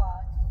 5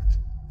 o'clock.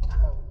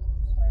 Oh,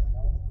 sorry.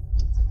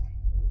 It's okay.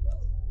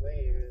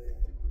 Way early.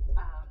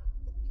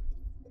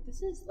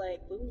 This is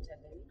like Bloomington,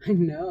 baby. I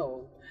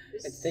know.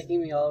 It's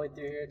taking me all the way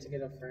through here to get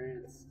to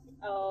France.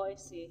 Oh, I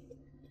see.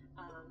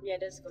 Yeah,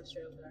 it does go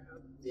straight over there, huh?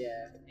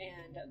 Yeah.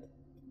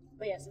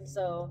 And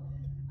so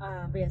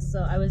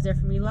I was there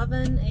from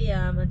 11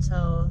 a.m.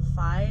 until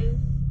 5.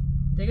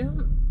 Did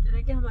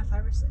I get home at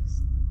 5 or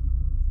 6?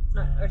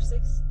 No, or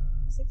 6?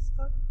 6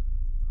 o'clock?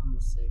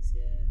 Almost 6,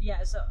 yeah.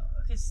 Yeah,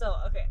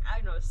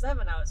 I know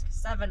 7 hours,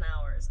 7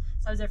 hours.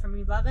 So I was there from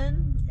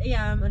 11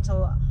 a.m.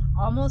 until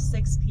almost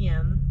 6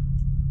 p.m.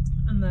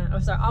 And then,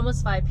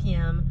 almost 5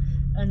 p.m.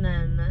 And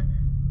then,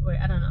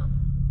 I don't know,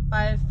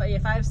 5,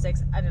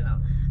 6, I don't know.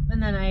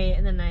 And then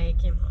I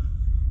came home,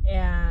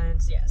 and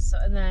yeah. So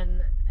and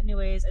then,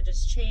 anyways, I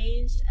just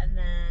changed, and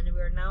then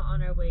we're now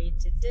on our way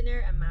to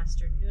dinner at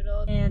Master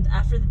Noodle. And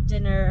after the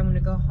dinner, I'm gonna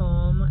go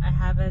home.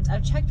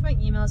 I've checked my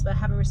emails, but I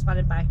haven't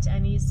responded back to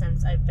any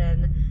since I've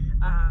been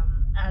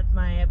at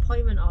my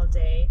appointment all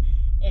day.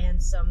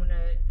 And so I'm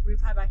gonna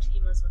reply back to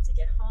emails once I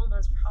get home.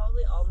 That's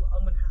probably all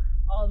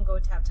I'm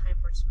going to have time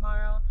for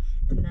tomorrow.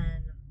 And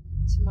then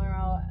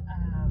tomorrow,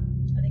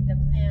 I think the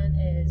plan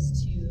is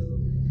to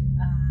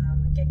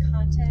get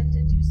content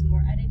and do some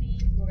more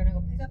editing. We're gonna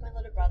go pick up my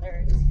little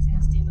brother because he's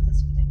gonna stay with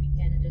us for the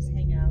weekend and just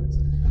hang out.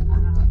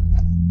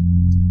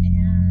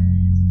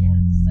 And yeah,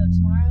 so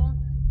tomorrow,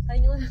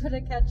 playing a little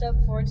bit of catch up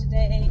for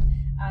today,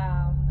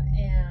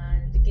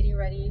 and getting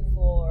ready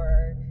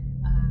for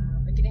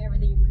getting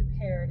everything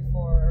prepared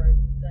for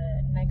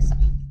the next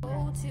week.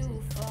 Go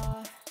too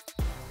far.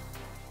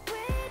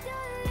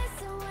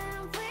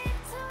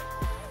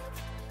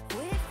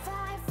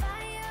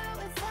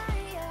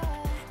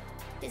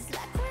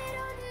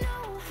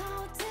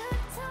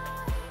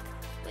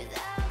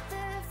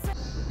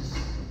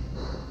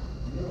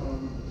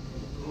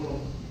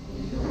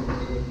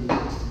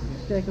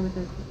 Should I go with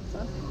the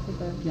sauce?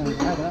 Yeah,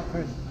 try that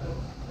first.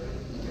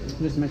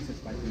 Just mix it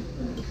spicy.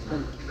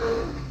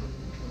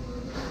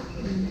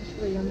 It's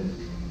really yummy.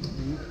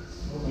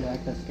 You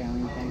like the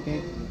scallion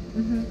pancake?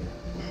 Mm-hmm.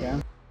 Yeah.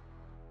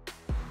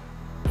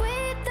 We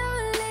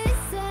don't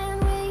listen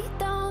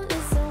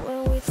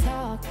when we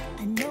talk.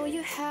 I know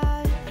you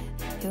have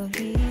your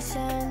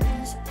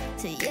reasons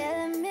to yell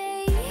at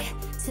me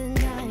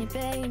tonight,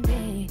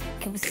 baby.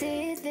 Can we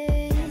see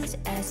this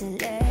as a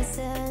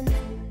lesson?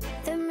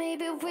 Then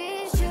maybe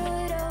we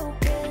should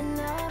open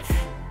up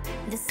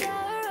the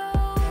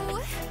sorrow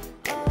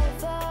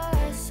of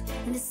us,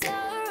 the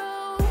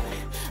sorrow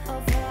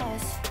of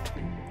us.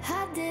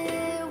 How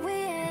did we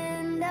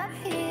end up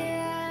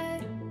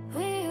here?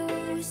 We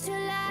used to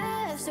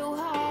laugh so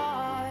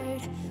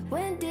hard.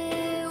 When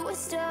did we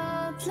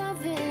stop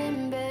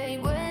loving,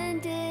 babe? When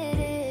did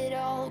it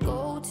all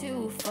go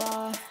too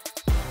far?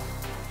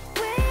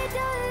 We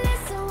don't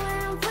listen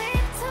when we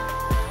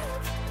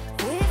talk.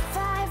 We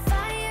fight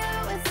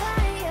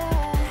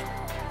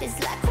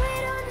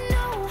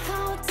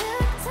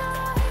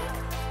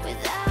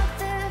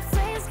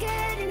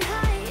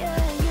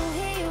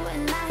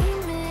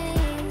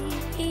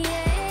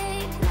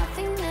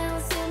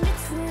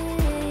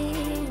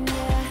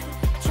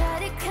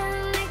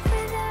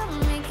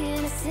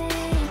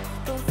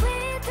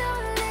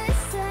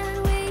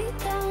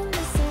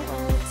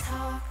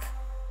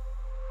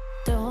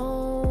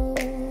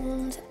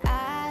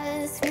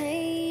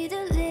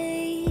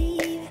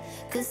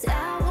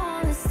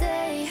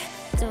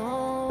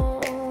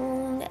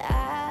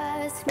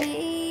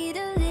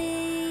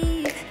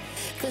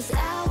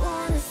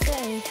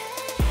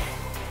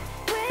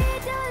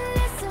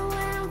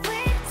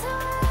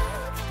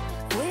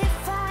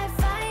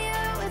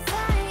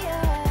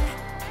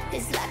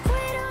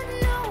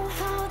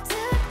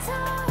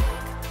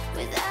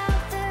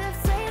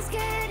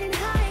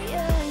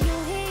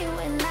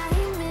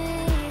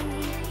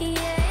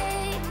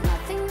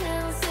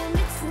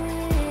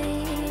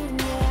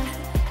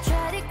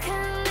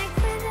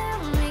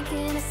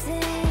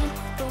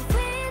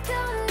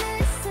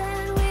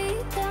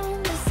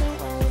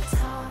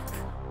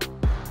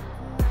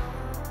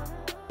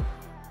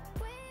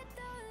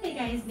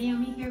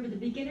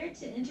beginner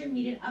to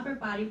intermediate upper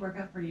body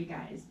workout for you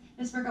guys.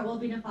 This workout will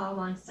be in a follow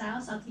along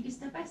style, so I'll take you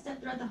step by step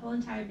throughout the whole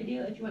entire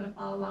video if you want to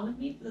follow along with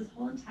me for this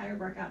whole entire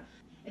workout.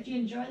 If you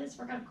enjoy this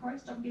workout, of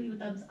course, don't forget to leave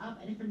a thumbs up,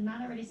 and if you're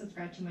not already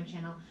subscribed to my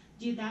channel,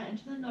 do that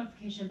and turn the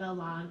notification bell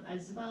on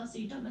as well so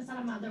you don't miss out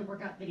on my other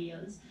workout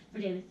videos. For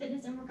daily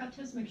fitness and workout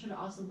tips, make sure to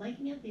also like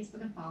me on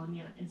Facebook and follow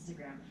me on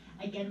Instagram.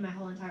 Again, my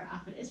whole entire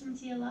outfit is from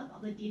Tia Love. All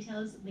the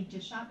details, link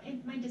to shop,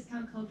 and my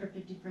discount code for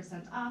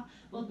 50% off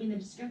will be in the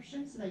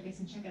description so that you guys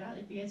can check it out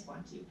if you guys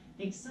want to.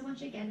 Thanks so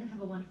much again, and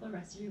have a wonderful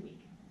rest of your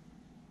week.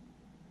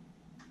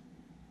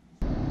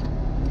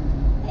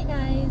 Hey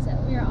guys,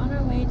 we are on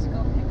our way to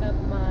go pick up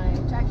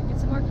to actually get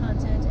some more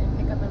content and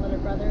pick up my little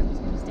brother who's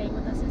going to be staying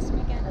with us this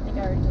weekend. I think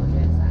I already told you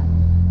guys that.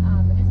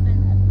 It has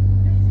been a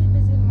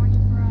busy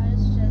morning for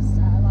us,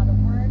 just a lot of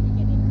work and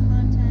getting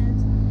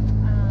content,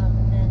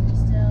 and then we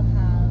still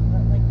have,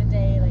 like, the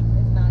day, like,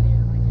 it's not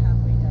even, like,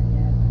 halfway done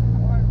yet,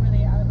 or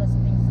really our list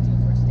of things to do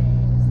for today.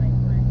 It's like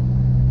we're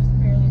just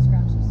barely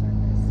scratched the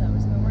surface, so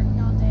we've been working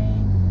all day,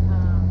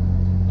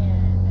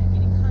 and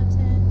getting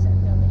content,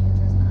 filming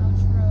intros and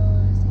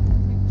outros, taking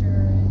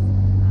pictures,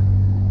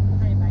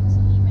 replying back to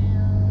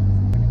emails.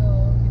 We're gonna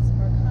go get some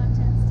more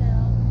content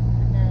still,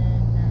 and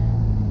then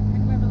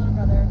pick up my little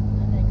brother,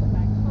 and then go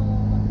back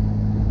home,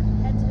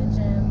 head to the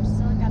gym. We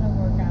still got a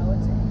workout.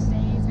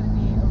 Today is gonna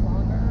be a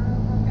longer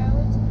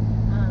workout.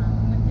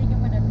 I'm thinking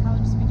I'm gonna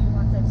probably just be doing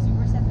lots of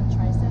supersets and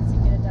triceps to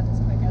get it done as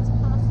quick as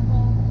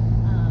possible.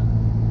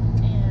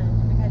 And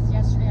because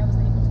yesterday I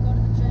wasn't able to go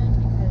to the gym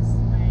because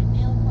my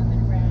nail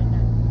appointment ran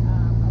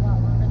a lot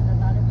longer than I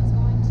thought it was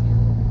going to,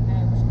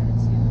 which cut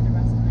into the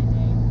rest of my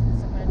day.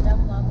 So I'm gonna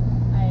double up.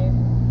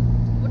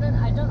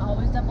 I don't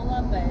always double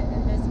up, but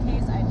in this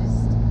case, I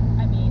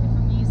mean,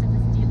 for me, since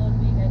it's deload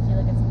week, I feel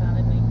like it's not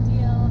a big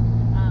deal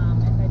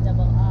if I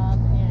double up.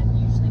 And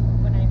usually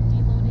when I'm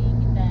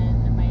deloading,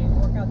 then my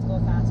workouts go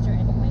faster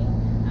anyway.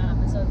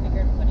 And so I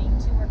figured putting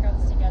 2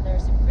 workouts together.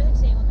 So really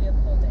today will be a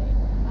pull day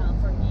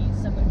for me.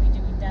 So I'm going to be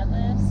doing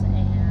deadlifts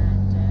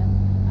and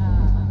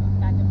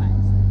back and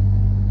biceps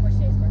for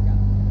today's workout.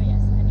 But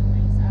yes,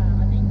 anyways,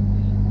 I think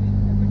we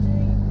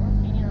originally were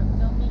planning on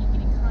filming and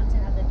getting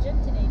content at the gym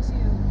today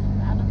too.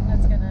 But I don't think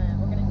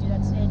we're gonna do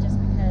that today just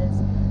because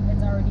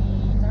it's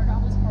already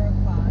almost 4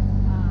 o'clock,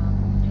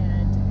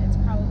 and it's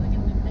probably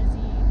gonna be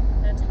busy.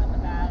 And on top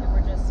of that,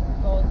 we're just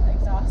both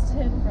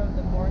exhausted from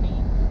the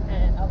morning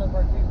and all the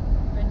work we've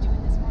been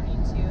doing this morning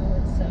too.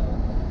 And so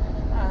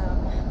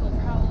we'll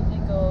probably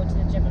go to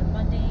the gym on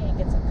Monday and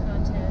get some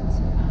content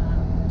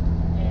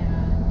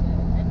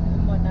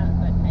and whatnot.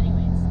 But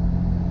anyways,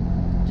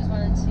 just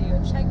wanted to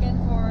check in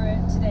for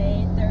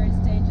today,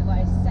 Thursday,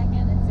 July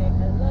 2nd, and say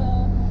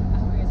hello. I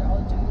hope you guys are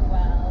all doing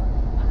well.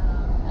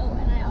 Oh,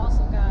 and I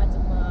also got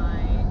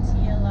my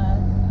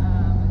TLF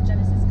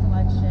Genesis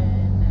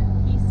collection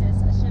pieces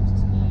shipped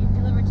to me,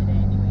 delivered today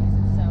anyways,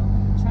 and so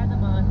try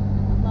them on.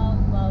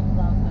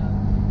 Love them.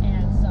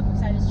 And so I'm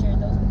excited to share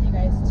those with you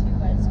guys too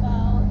as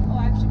well. Oh,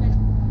 actually, I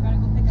gotta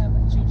go pick up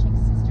Jane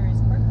Chick's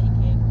sister's birthday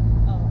cake.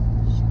 Oh,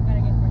 shoot,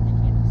 gotta get birthday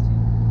candles too.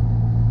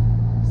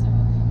 So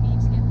we need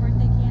to get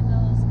birthday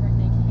candles,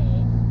 birthday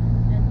cake,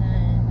 and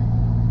then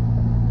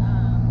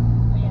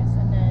yes,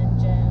 and then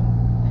gym.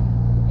 And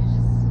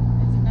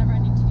it's a never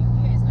ending to do.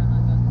 You guys know how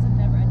it goes. It's a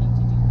never ending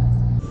to do list.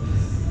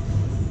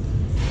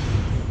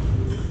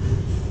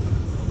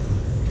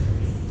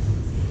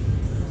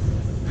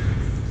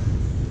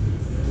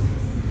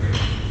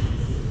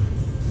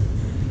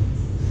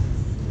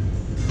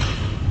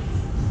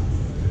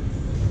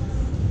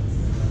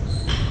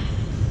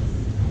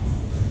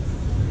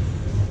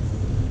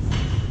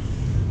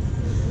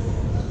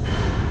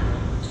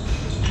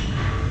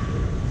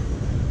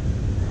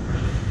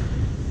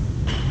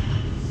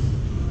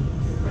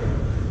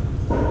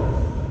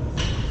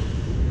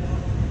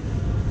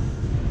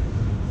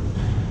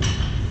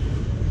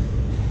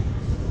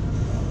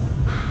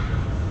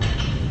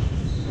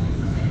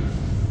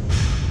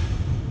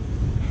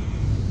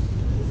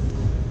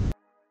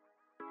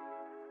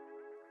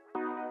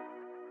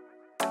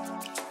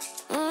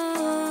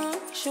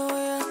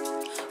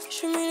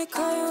 Show me the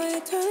call you when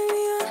you turn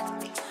me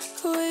on.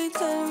 Cool way you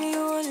telling me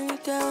you want me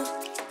down.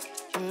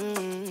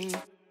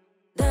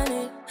 Done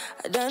it,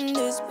 I done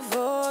this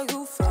before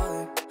you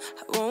falling.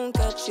 I won't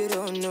catch you,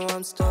 don't know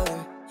I'm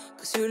stalling.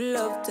 Cause you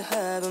love to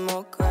have them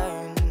all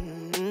crying.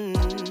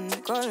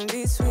 Calling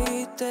me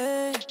sweet,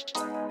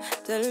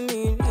 telling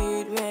me you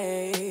need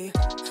me.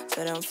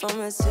 Said I'm from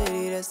a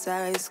city that's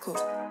high school.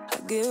 I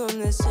give them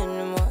this and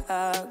the more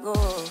I go.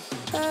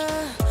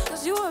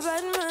 Cause you a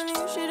bad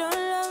man, she don't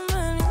love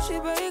money. She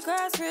break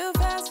grass real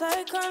fast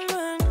like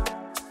conman.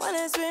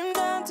 Wanna swim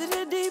down to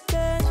the deep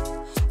end.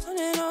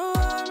 Wanna know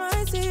all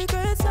my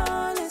secrets,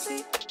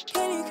 honestly.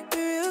 Can you keep it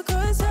real?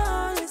 Cause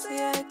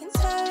honestly, I can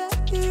tell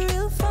that you're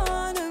real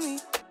fond of me.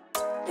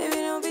 Baby,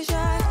 don't be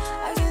shy,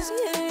 I can see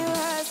it in your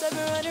eyes. I've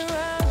been running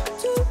around,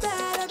 too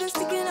bad, I've been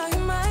sticking out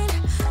your mind.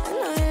 I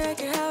know you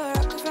like it how I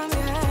rock it from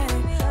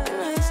behind. I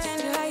know you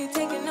stand it how you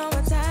taking all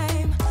my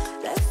time.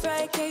 Left,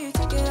 right, can you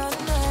take it all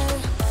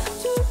night?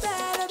 Too bad.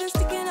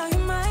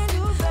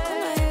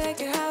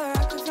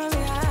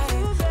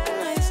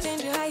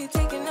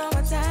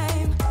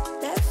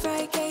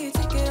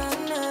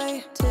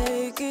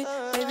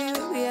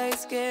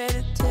 scared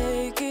to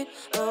take it.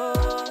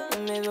 Oh,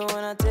 and maybe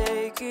when I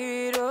take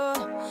it,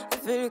 oh, I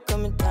feel it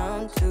coming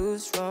down too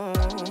strong.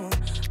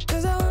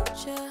 Cause I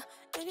want you,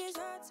 and it's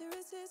hard to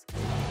resist.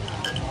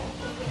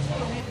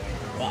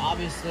 But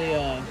obviously,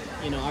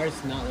 you know, ours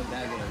does not look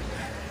that good.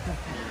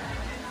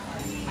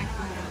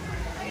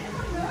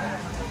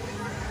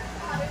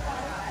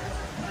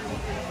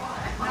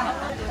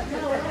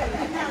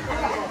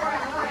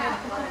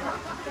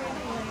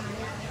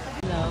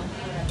 No.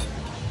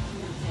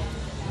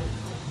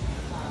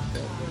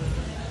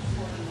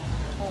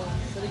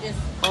 So we just.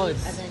 Oh,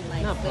 it's and then,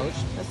 like, not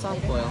poached. That's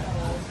soft boil.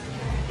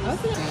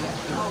 Okay.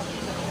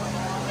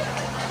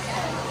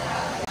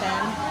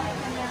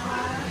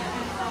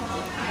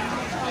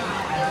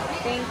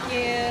 Thank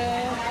you.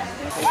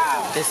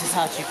 This is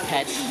how you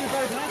catch.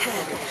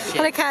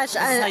 How to catch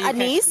a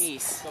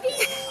niece?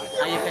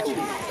 How you catch it?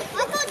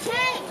 Uncle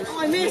Chang! Oh,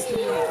 I missed.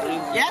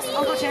 Yes,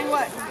 Uncle Chang,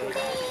 what?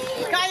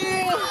 Got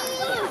you!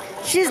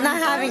 She's not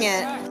having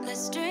it.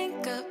 Let's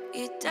drink up,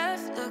 your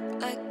death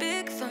look like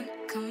big fun.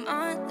 Come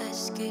on,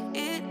 let's get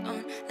it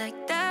on.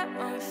 Like that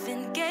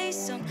Marvin Gaye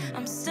song.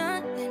 I'm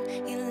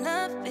stunning, you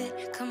love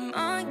it. Come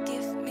on,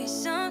 give me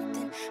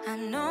something. I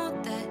know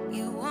that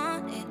you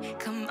want it.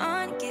 Come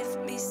on, give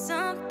me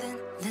something.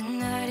 The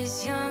night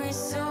is young and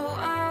so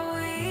are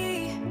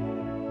we.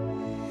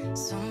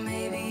 So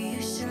maybe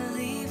you should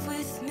leave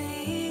with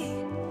me.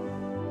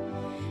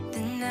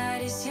 The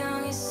night is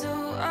young and so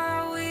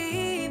are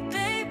we,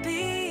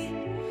 baby.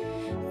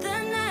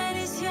 The night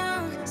is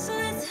young, so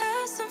let's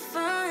have some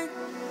fun.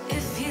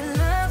 If you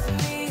love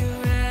me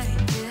right,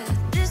 yeah,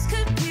 this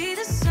could be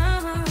the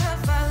summer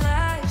of our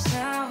lives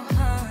now,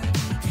 honey.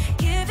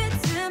 Give it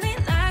to me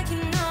like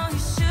you know you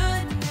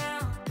should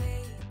now,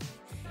 baby.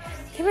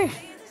 Come here.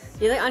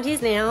 You like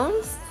Auntie's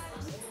nails?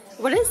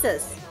 What is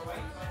this?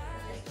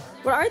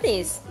 What are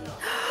these?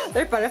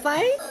 They're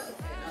butterflies?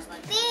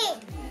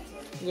 Pink!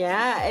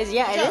 Yeah, it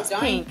is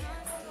pink.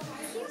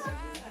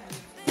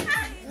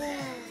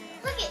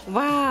 Look it!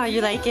 Wow,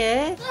 you like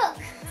it? Look!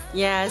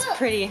 Yeah, it's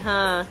pretty,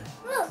 huh?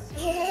 Look!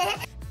 You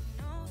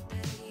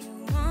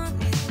want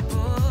me,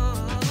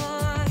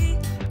 boy.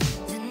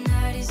 The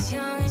night is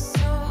young and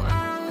so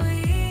are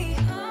we.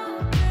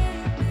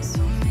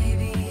 So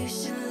maybe you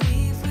should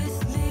leave with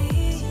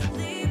me.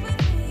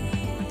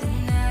 The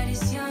night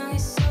is young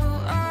and so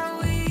are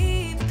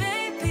we,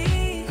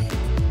 baby.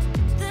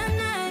 The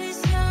night is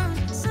young,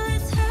 so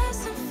let's have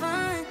some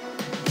fun.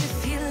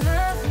 If you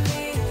love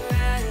me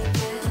right,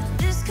 yeah,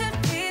 this could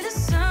be the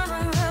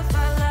summer of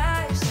our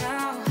lives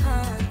now,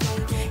 honey.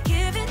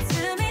 Give it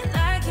to me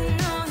like you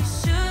know you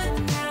should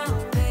now,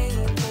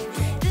 baby.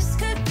 This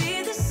could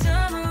be the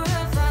summer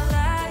of our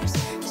lives,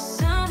 the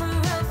summer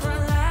of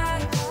our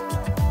lives.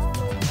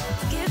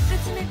 Give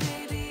it to me,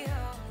 baby,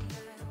 all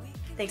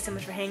night. Thanks so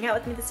much for hanging out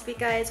with me this week,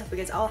 guys. Hope you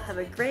guys all have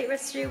a great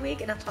rest of your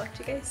week, and I'll talk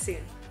to you guys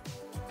soon.